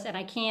homeless and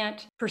I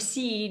can't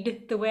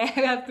proceed the way I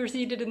have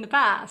proceeded in the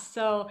past.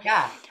 So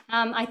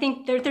I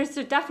think there's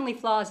definitely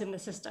flaws in the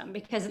system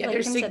because like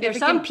Kim said, there's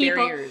some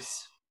people.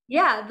 Barriers.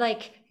 Yeah,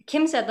 like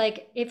Kim said,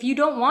 like if you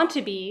don't want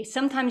to be,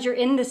 sometimes you're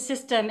in the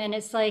system and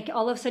it's like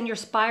all of a sudden you're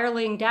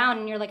spiraling down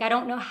and you're like, I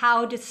don't know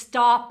how to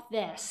stop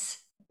this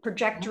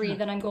trajectory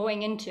that I'm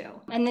going into.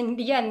 And then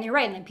and you're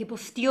right, and then people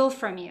steal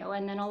from you,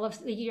 and then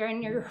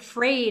you're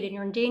afraid and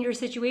you're in dangerous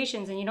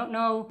situations and you don't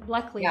know.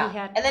 Luckily he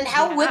had. And then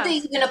how would they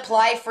even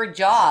apply for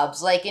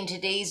jobs? Like in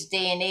today's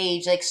day and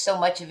age, like so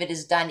much of it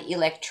is done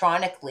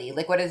electronically.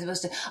 Like what are they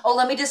supposed to,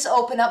 let me just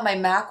open up my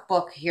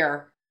MacBook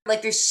here.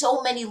 Like there's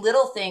so many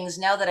little things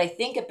now that I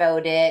think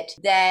about it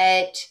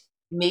that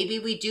maybe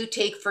we do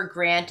take for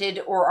granted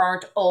or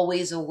aren't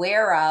always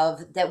aware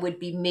of that would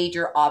be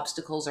major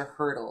obstacles or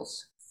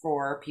hurdles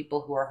for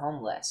people who are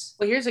homeless.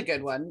 Well, here's a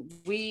good one.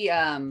 We,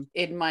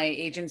 in my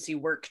agency,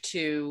 work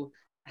to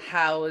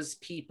house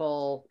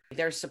people.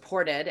 They're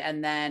supported,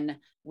 and then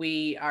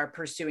we are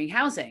pursuing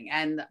housing.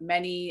 And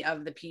many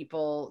of the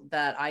people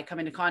that I come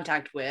into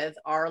contact with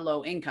are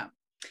low income.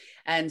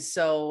 And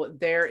so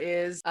there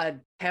is a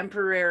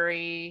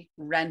temporary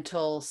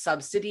rental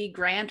subsidy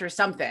grant or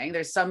something.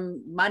 There's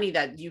some money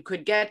that you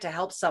could get to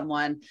help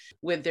someone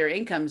with their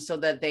income so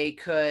that they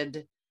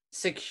could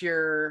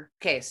secure.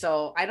 Okay,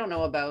 so I don't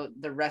know about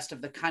the rest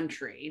of the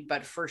country,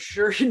 but for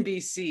sure in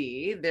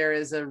BC, there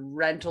is a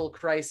rental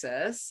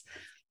crisis.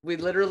 We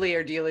literally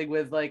are dealing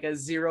with like a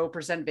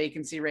 0%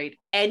 vacancy rate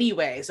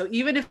anyway. So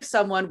even if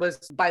someone was,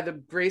 by the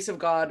grace of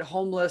God,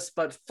 homeless,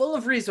 but full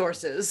of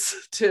resources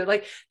to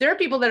like, there are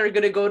people that are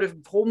going to go to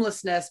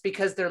homelessness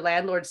because their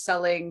landlord's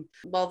selling.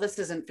 Well, this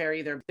isn't fair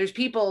either. There's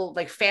people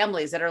like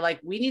families that are like,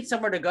 we need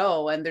somewhere to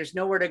go and there's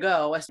nowhere to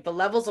go. The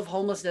levels of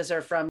homelessness are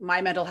from my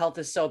mental health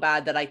is so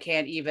bad that I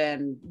can't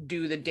even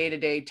do the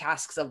day-to-day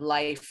tasks of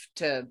life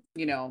to,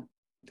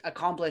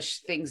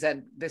 accomplish things that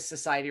this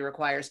society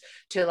requires,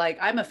 to like,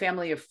 I'm a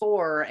family of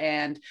 4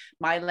 and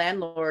my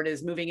landlord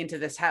is moving into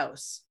this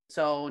house.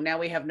 So now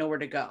we have nowhere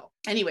to go.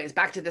 Anyways,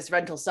 back to this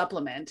rental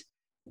supplement.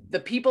 The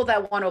people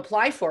that want to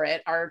apply for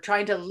it are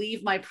trying to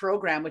leave my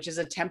program, which is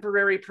a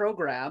temporary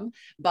program,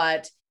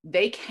 but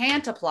they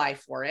can't apply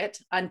for it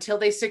until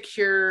they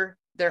secure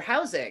their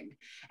housing.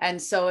 And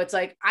so it's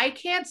like, I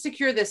can't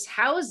secure this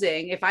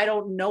housing if I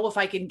don't know if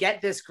I can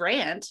get this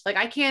grant. Like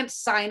I can't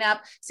sign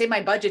up, say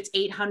my budget's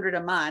 $800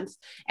 a month.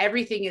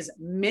 Everything is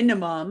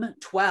minimum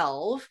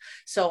 12.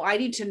 So I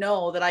need to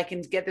know that I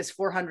can get this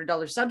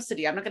 $400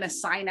 subsidy. I'm not going to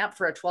sign up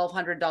for a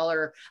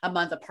 $1,200 a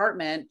month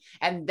apartment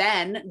and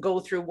then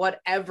go through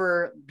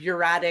whatever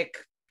bureaucratic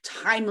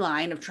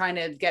timeline of trying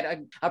to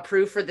get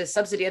approved for this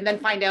subsidy and then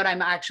find out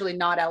I'm actually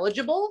not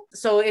eligible.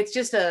 So it's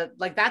just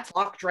that's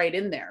locked right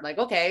in there. Like,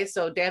 okay,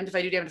 so damned if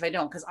I do, damned if I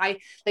don't, because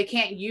they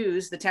can't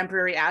use the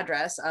temporary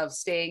address of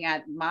staying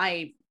at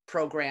my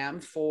program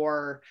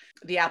for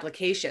the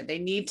application. They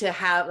need to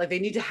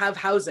have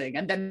housing,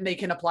 and then they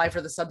can apply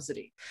for the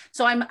subsidy.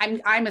 So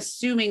I'm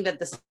assuming that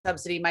the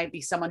subsidy might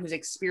be someone who's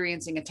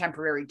experiencing a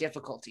temporary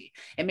difficulty.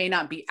 It may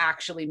not be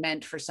actually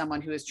meant for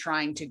someone who is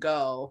trying to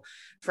go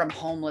from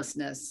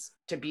homelessness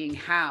to being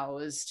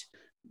housed,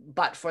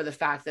 but for the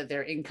fact that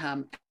their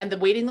income and the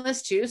waiting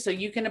list too. So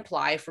you can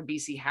apply for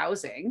BC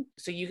housing.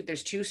 So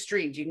there's two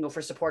streams. You can go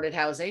for supported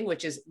housing,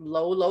 which is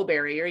low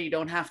barrier. You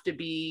don't have to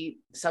be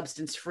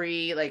substance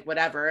free, like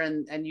whatever.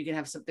 And you can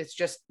have it's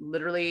just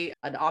literally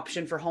an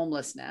option for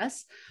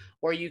homelessness,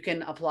 or you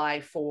can apply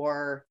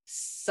for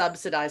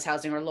subsidized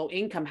housing or low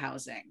income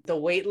housing. The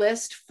wait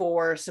list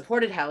for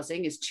supported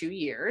housing is 2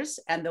 years,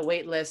 and the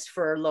wait list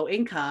for low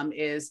income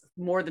is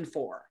more than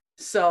 4.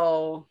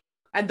 So,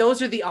 and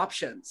those are the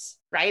options,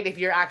 right? If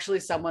you're actually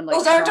someone like—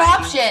 Those aren't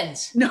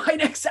options. No,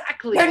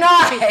 exactly. They're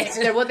not.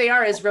 What they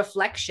are is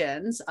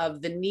reflections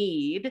of the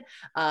need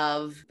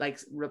of like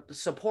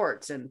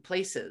supports and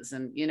places,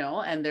 and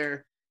and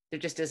there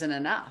just isn't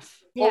enough.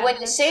 Well, when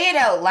you say it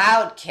out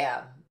loud, Kim,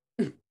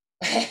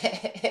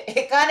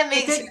 it kind of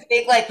makes you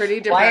think like,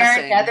 pretty why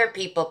depressing. aren't other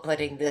people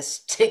putting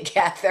this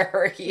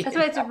together? That's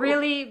why it's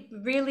really,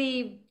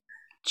 really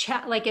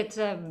it's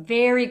a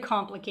very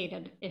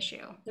complicated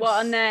issue. Well,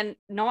 and then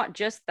not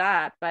just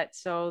that, but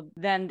so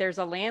then there's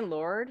a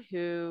landlord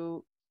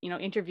who,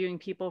 interviewing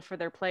people for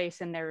their place,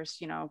 and there's,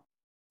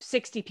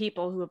 60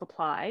 people who have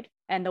applied,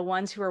 and the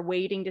ones who are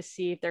waiting to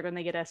see if they're going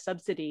to get a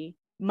subsidy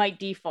might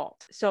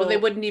default. So they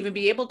wouldn't even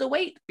be able to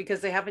wait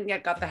because they haven't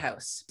yet got the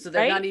house. So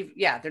they're not even,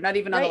 they're not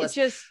even on the list.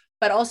 It's just,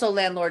 but also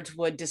landlords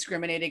would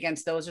discriminate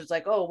against those. It's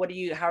like, oh,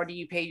 how do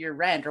you pay your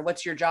rent? Or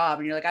what's your job?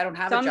 And you're like, I don't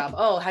have a job.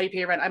 Oh, how do you pay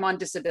your rent? I'm on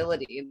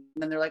disability.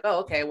 And then they're like, oh,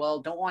 okay, well,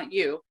 don't want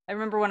you. I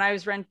remember when I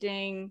was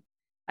renting,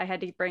 I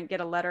had to get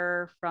a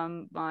letter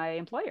from my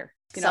employer.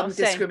 Some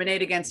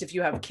discriminate against if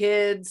you have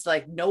kids,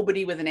 like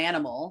nobody with an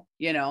animal,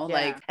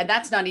 and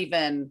that's not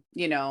even,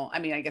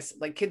 I guess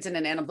like kids and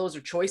an animal, those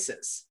are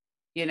choices,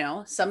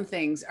 some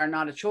things are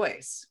not a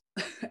choice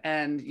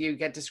and you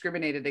get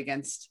discriminated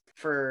against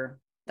for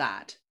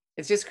that.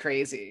 It's just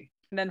crazy.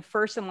 And then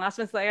first and last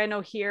month, like I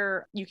know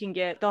here, you can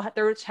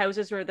there's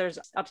houses where there's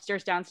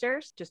upstairs,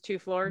 downstairs, just 2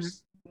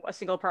 floors, a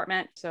single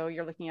apartment. So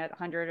you're looking at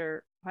 100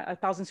 or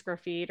 1,000 square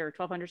feet or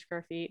 1,200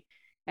 square feet.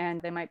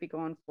 And they might be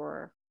going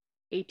for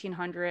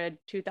 1,800,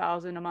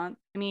 2,000 a month.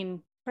 I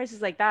mean,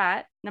 prices like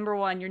that, number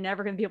one, you're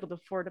never going to be able to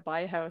afford to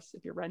buy a house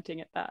if you're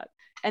renting at that.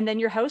 And then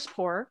you're house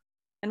poor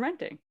and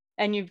renting,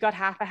 and you've got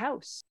half a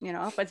house,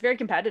 but it's very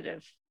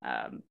competitive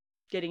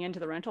getting into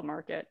the rental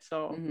market.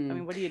 So, I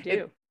mean, what do you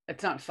do?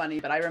 It's not funny,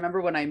 but I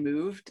remember when I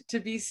moved to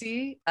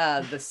BC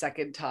the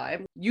second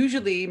time,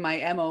 usually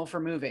my MO for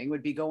moving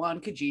would be go on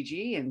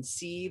Kijiji and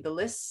see the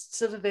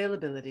lists of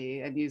availability,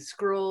 and you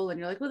scroll and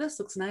you're like, well, this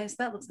looks nice,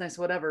 that looks nice,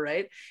 whatever,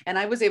 right? And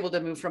I was able to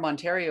move from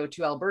Ontario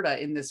to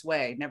Alberta in this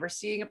way, never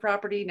seeing a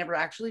property, never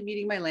actually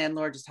meeting my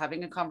landlord, just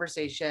having a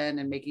conversation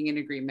and making an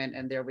agreement,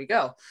 and there we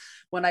go.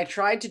 When I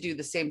tried to do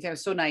the same thing, I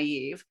was so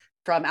naive.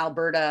 From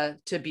Alberta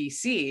to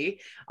BC,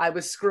 I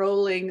was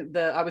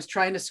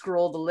trying to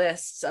scroll the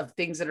lists of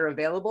things that are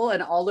available,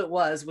 and all it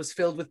was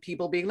filled with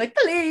people being like,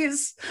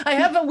 please, I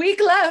have a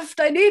week left,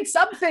 I need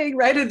something,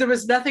 right? And there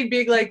was nothing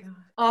being like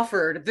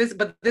offered.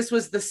 This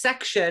was the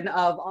section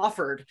of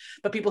offered,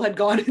 but people had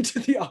gone into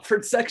the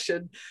offered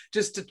section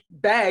just to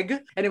beg,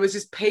 and it was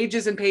just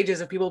pages and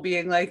pages of people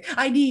being like,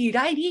 I need.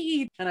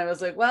 And I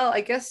was like, well, I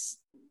guess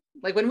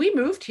like when we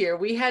moved here,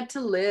 we had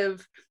to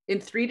live in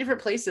 3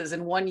 different places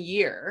in 1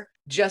 year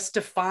just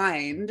to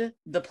find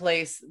the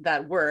place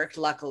that worked,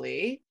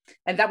 luckily.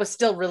 And that was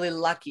still really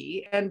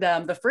lucky. And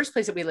the first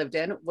place that we lived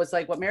in was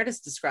like what Meredith's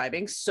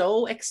describing,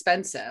 so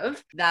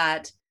expensive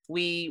that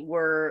we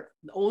were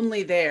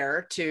only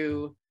there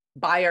to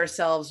buy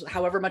ourselves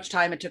however much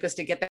time it took us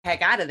to get the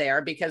heck out of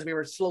there, because we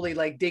were slowly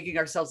like digging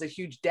ourselves a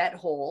huge debt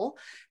hole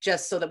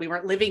just so that we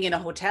weren't living in a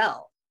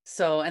hotel.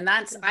 So, and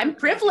I'm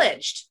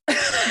privileged.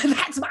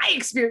 That's my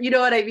experience. You know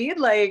what I mean?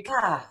 Like,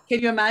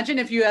 can you imagine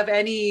if you have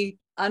any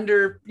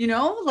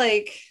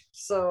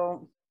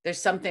so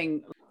there's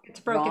something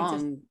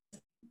wrong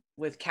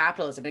with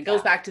capitalism. It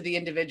goes back to the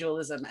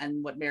individualism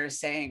and what Mary's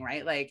saying,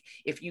 right? Like,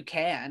 if you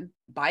can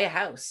buy a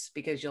house,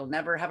 because you'll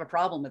never have a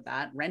problem with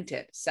that, rent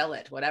it, sell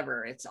it,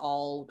 whatever. It's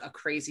all a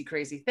crazy,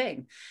 crazy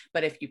thing.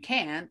 But if you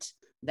can't,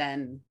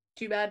 then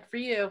too bad for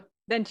you.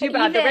 Then too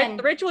bad.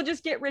 The rich will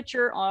just get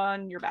richer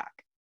on your back.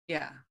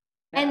 Yeah.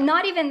 And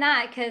not even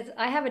that, because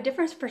I have a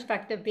different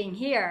perspective being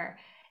here.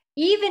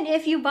 Even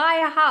if you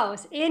buy a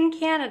house in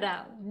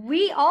Canada,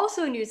 we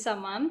also knew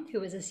someone who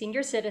was a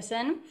senior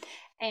citizen,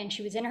 and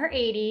she was in her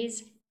 80s,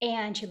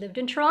 and she lived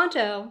in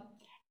Toronto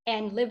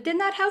and lived in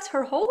that house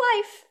her whole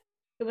life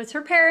It was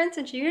her parents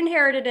and she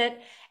inherited it,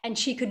 and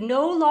she could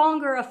no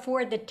longer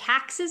afford the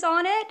taxes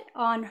on it,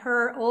 on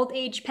her old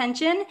age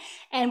pension,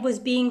 and was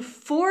being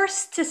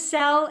forced to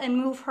sell and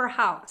move her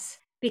house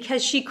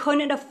because she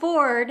couldn't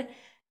afford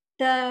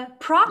the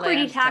property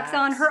Land tax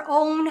on tax. her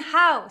own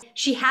house.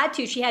 She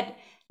had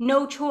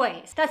no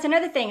choice. That's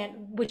another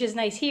thing, which is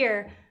nice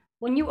here.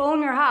 When you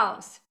own your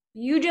house,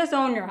 you just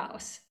own your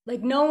house.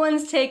 Like, no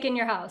one's taking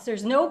your house.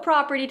 There's no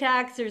property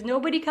tax. There's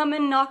nobody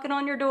coming knocking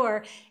on your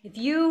door. If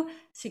you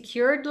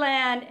secured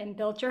land and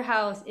built your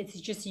house, it's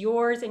just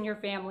yours and your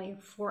family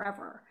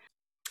forever.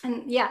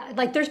 And yeah,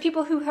 like there's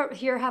people who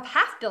here have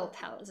half-built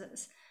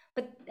houses,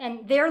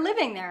 and they're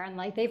living there, and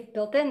like they've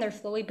built it and they're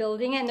slowly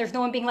building it, and there's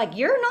no one being like,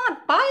 you're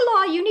not by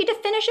law, you need to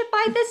finish it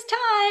by this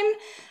time.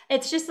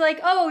 It's just like,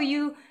 oh,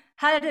 you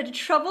had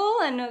trouble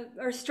and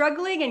are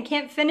struggling and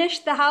can't finish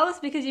the house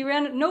because you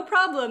ran, no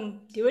problem,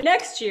 do it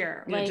next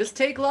year. Yeah, Like, just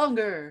take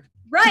longer.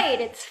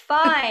 right, it's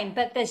fine.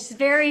 But this is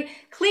very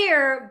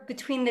clear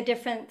between the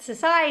different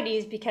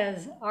societies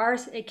because our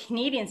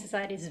Canadian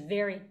society is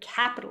very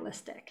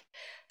capitalistic.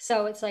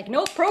 So it's like,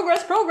 no,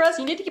 progress,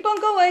 you need to keep on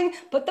going,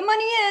 put the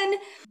money in.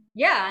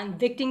 Yeah, and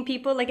evicting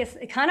people, like it's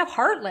kind of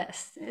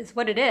heartless is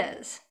what it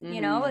is. You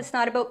know, it's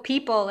not about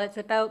people, it's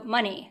about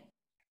money.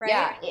 Right?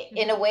 Yeah,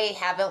 in a way,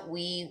 haven't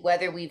we,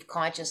 whether we've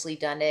consciously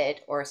done it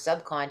or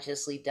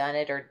subconsciously done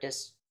it or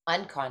just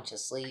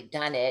unconsciously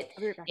done it,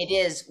 it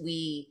is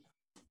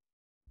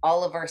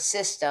all of our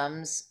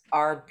systems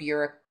are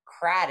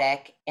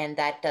bureaucratic, and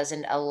that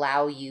doesn't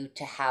allow you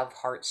to have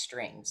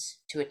heartstrings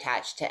to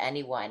attach to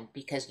anyone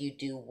because you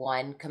do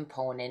one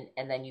component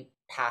and then you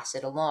pass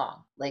it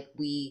along. Like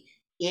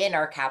in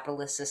our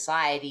capitalist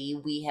society,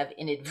 we have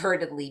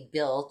inadvertently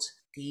built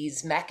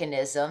these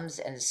mechanisms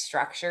and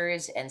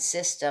structures and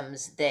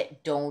systems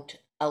that don't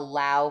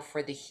allow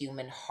for the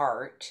human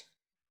heart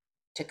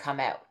to come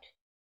out.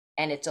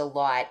 And it's a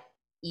lot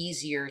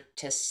easier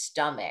to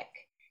stomach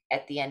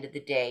at the end of the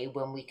day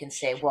when we can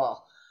say,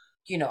 well,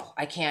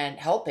 I can't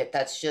help it.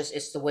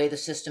 It's the way the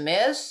system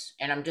is.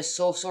 And I'm just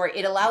so sorry.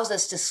 It allows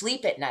us to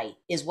sleep at night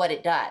is what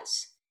it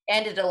does.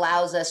 And it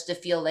allows us to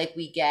feel like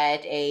we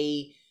get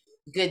a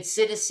good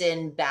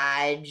citizen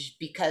badge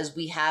because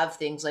we have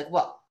things like,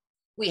 well,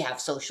 we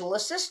have social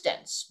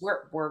assistance.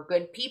 We're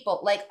good people.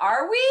 Like,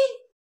 are we?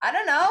 I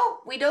don't know.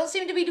 We don't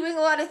seem to be doing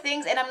a lot of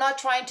things. And I'm not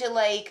trying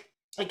to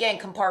again,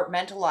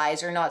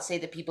 compartmentalize or not say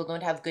that people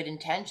don't have good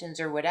intentions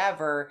or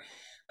whatever.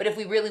 But if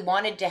we really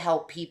wanted to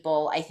help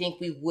people, I think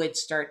we would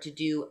start to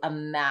do a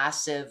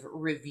massive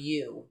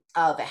review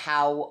of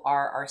how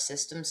are our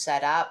systems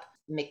set up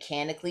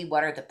mechanically,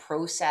 what are the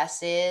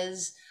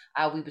processes.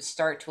 We would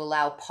start to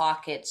allow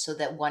pockets so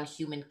that one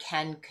human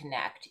can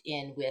connect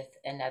in with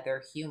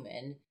another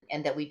human,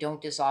 and that we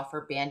don't just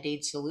offer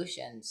Band-Aid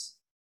solutions.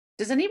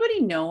 Does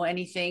anybody know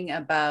anything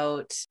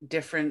about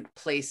different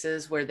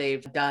places where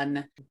they've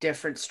done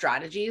different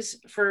strategies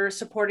for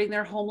supporting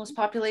their homeless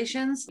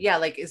populations? Yeah,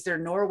 like is there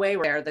Norway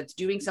that's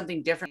doing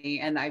something differently?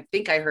 And I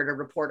think I heard a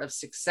report of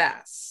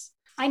success.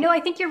 I know,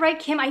 I think you're right,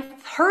 Kim. I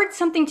heard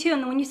something too,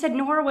 and when you said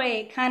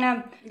Norway, kind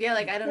of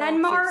like I don't know,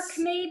 Denmark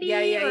maybe.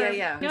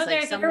 Yeah. No,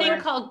 there's a thing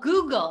called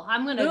Google.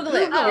 I'm going to Google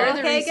it. You're the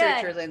okay,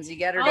 researcher, good. Lindsay.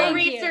 Get her All done.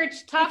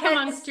 research. Talk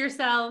amongst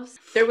yourselves.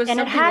 There was And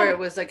something it had- where it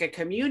was like a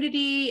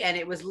community, and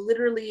it was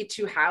literally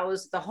to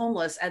house the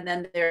homeless, and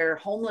then their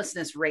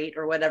homelessness rate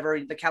or whatever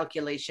the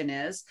calculation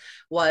is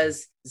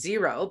was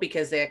 0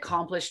 because they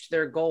accomplished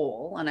their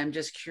goal. And I'm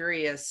just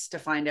curious to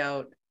find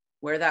out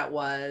where that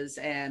was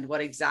and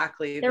what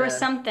exactly There was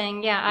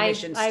something, yeah.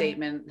 mission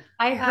statement.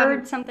 I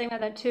heard something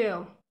about that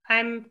too.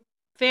 I'm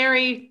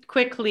very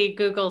quickly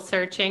Google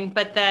searching,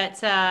 but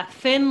that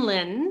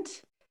Finland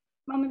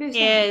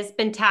has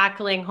been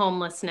tackling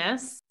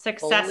homelessness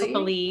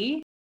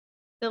successfully.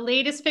 The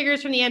latest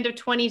figures from the end of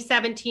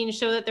 2017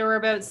 show that there were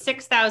about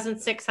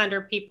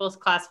 6,600 people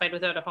classified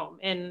without a home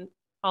in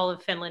all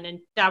of Finland. And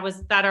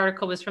that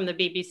article was from the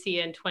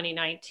BBC in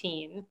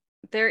 2019.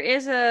 There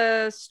is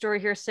a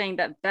story here saying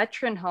that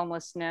veteran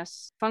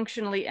homelessness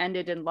functionally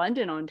ended in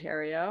London,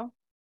 Ontario.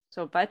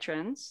 So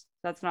veterans,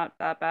 that's not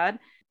that bad.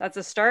 That's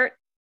a start.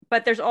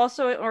 But there's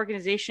also an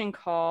organization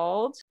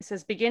called, it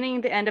says,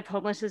 Beginning the End of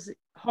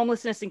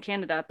Homelessness in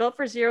Canada. Built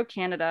for Zero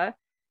Canada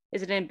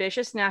is an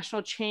ambitious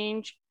national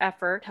change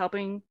effort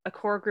helping a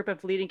core group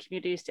of leading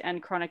communities to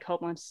end chronic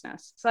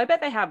homelessness. So I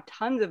bet they have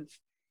tons of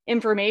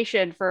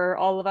information for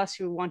all of us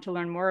who want to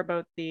learn more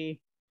about the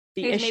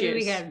issues. Maybe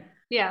we can.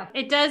 Yeah.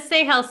 It does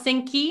say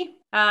Helsinki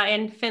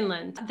in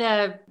Finland.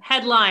 The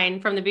headline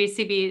from the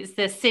BCB is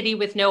the city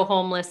with no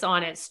homeless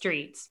on its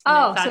streets.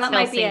 Oh, that's so that Helsinki.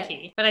 might be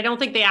it. But I don't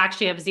think they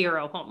actually have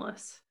 0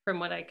 homeless from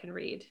what I can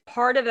read.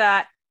 Part of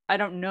that, I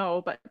don't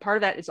know, but part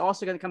of that is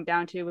also going to come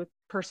down to with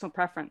personal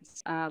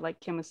preference, like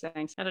Kim was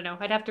saying. I don't know.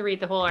 I'd have to read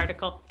the whole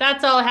article.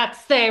 That's all I have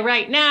to say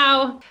right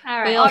now.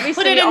 All right. We'll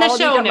Obviously, put it in the all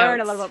show need to learn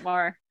a notes. little bit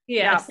more.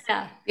 Yes.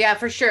 Yeah,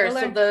 for sure.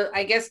 Well, So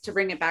I guess to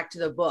bring it back to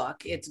the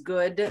book, it's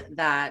good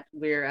that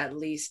we're at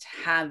least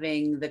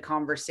having the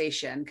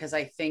conversation, because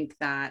I think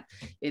that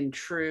in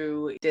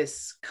true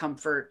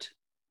discomfort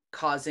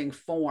causing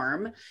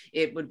form,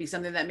 it would be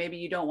something that maybe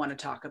you don't want to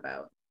talk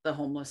about, the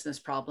homelessness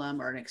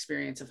problem or an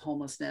experience of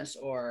homelessness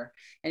or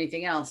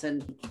anything else.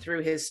 And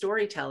through his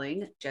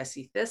storytelling,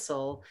 Jesse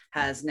Thistle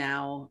has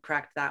now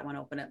cracked that one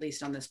open, at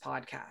least on this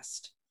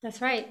podcast.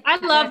 That's right. I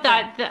love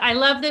that. I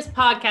love this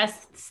podcast.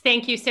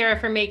 Thank you, Sarah,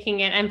 for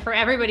making it, and for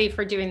everybody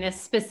for doing this,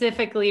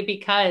 specifically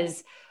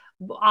because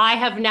I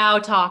have now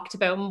talked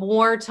about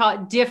more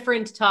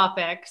different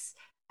topics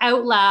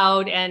out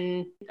loud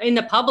and in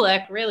the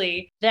public,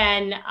 really,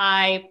 than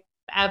I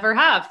ever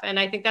have. And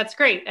I think that's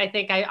great. I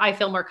think I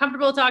feel more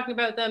comfortable talking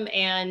about them.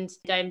 And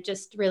I'm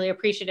just really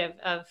appreciative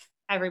of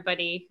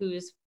everybody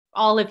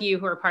all of you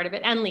who are part of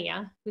it, and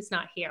Leah, who's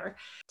not here,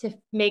 to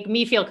make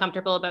me feel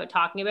comfortable about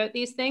talking about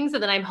these things.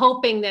 And then I'm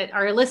hoping that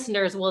our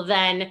listeners will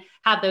then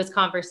have those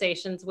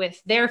conversations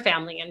with their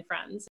family and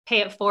friends.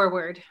 Pay it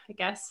forward, I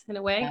guess, in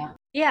a way.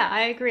 Yeah,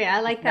 I agree. I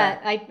like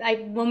that.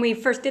 I when we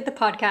first did the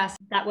podcast,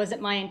 that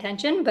wasn't my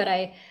intention, but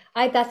I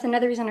that's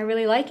another reason I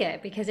really like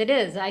it, because it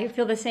is. I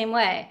feel the same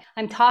way.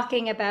 I'm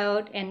talking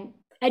about and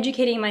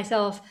educating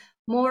myself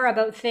more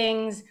about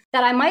things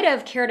that I might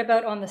have cared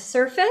about on the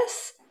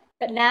surface,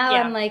 but now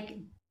I'm like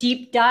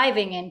deep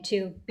diving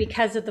into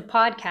because of the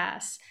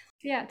podcast.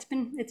 Yeah,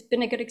 it's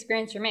been a good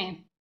experience for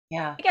me.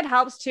 Yeah. I think it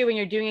helps too when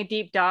you're doing a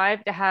deep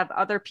dive to have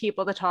other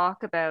people to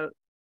talk about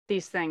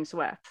these things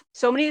with.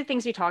 So many of the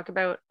things we talk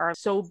about are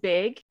so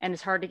big, and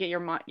it's hard to get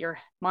your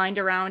mind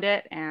around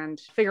it and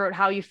figure out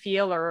how you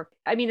feel. Or,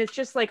 I mean, it's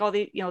just like all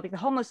the, like the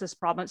homelessness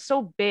problem. It's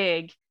so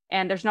big,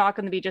 and there's not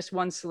going to be just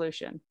one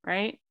solution,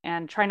 right?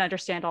 And trying to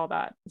understand all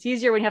that. It's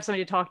easier when you have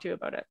somebody to talk to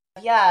about it.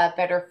 Yeah,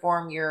 better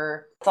form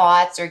your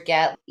thoughts or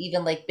get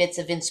even like bits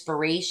of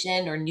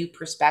inspiration or new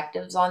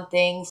perspectives on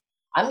things.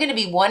 I'm going to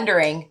be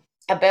wondering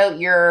about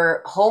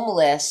your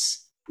homeless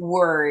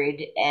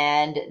word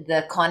and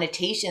the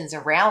connotations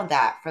around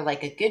that for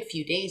like a good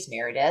few days,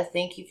 Meredith.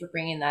 Thank you for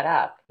bringing that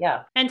up.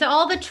 Yeah. And to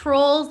all the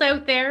trolls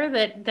out there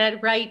that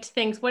write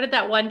things, what did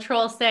that one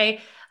troll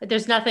say?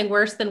 There's nothing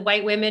worse than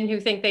white women who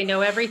think they know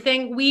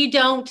everything. We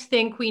don't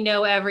think we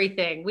know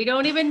everything.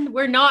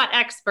 We're not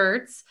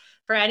experts.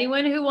 For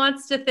anyone who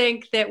wants to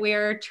think that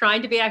we're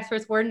trying to be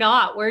experts, we're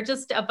not. We're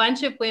just a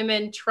bunch of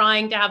women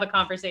trying to have a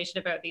conversation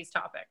about these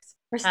topics.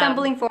 We're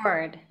stumbling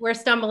forward. We're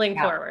stumbling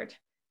forward.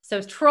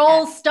 So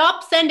trolls,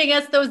 stop sending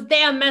us those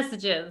damn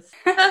messages.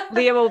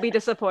 Leah will be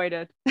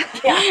disappointed.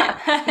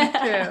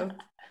 True.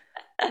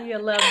 You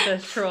love the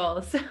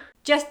trolls.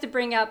 Just to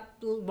bring up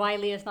why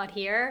Leah's not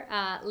here,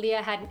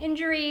 Leah had an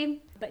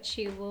injury, but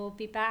she will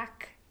be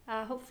back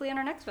hopefully on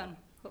our next one,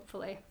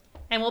 hopefully.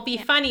 And we'll be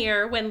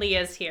funnier when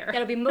Leah's here.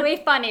 It'll be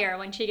way funnier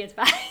when she gets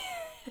back.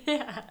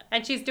 Yeah.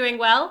 And she's doing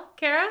well,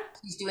 Kara?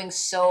 She's doing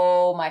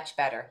so much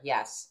better.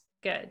 Yes.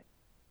 Good.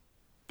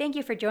 Thank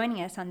you for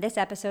joining us on this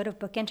episode of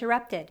Book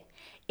Interrupted.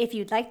 If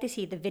you'd like to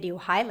see the video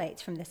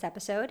highlights from this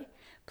episode,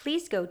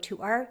 please go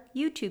to our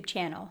YouTube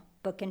channel,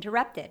 Book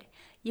Interrupted.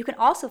 You can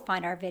also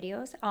find our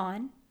videos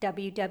on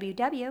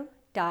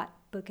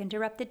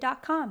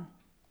www.bookinterrupted.com.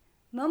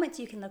 Moments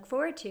you can look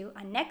forward to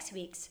on next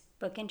week's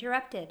Book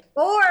Interrupted.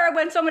 Or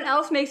when someone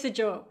else makes a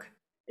joke.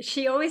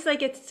 She always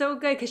it's so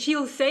good because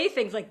she'll say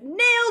things like, nailed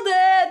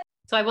it!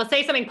 So I will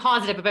say something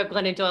positive about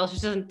Glennon Doyle. She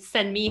doesn't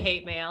send me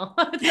hate mail.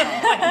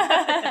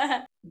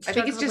 I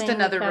think it's just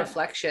another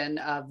reflection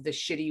of the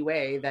shitty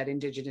way that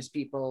Indigenous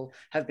people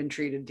have been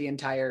treated the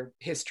entire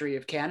history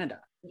of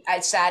Canada.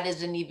 Sad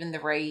isn't even the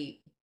right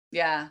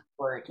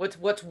word.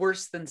 What's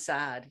worse than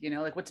sad?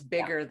 What's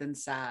bigger than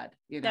sad?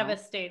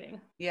 Devastating.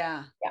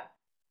 Yeah.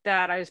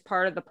 That I was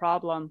part of the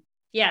problem.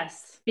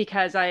 Yes.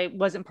 Because I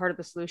wasn't part of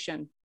the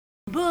solution.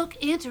 Book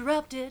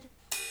Interrupted.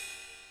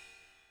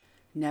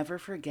 Never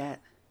forget,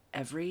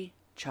 every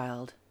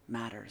child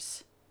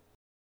matters.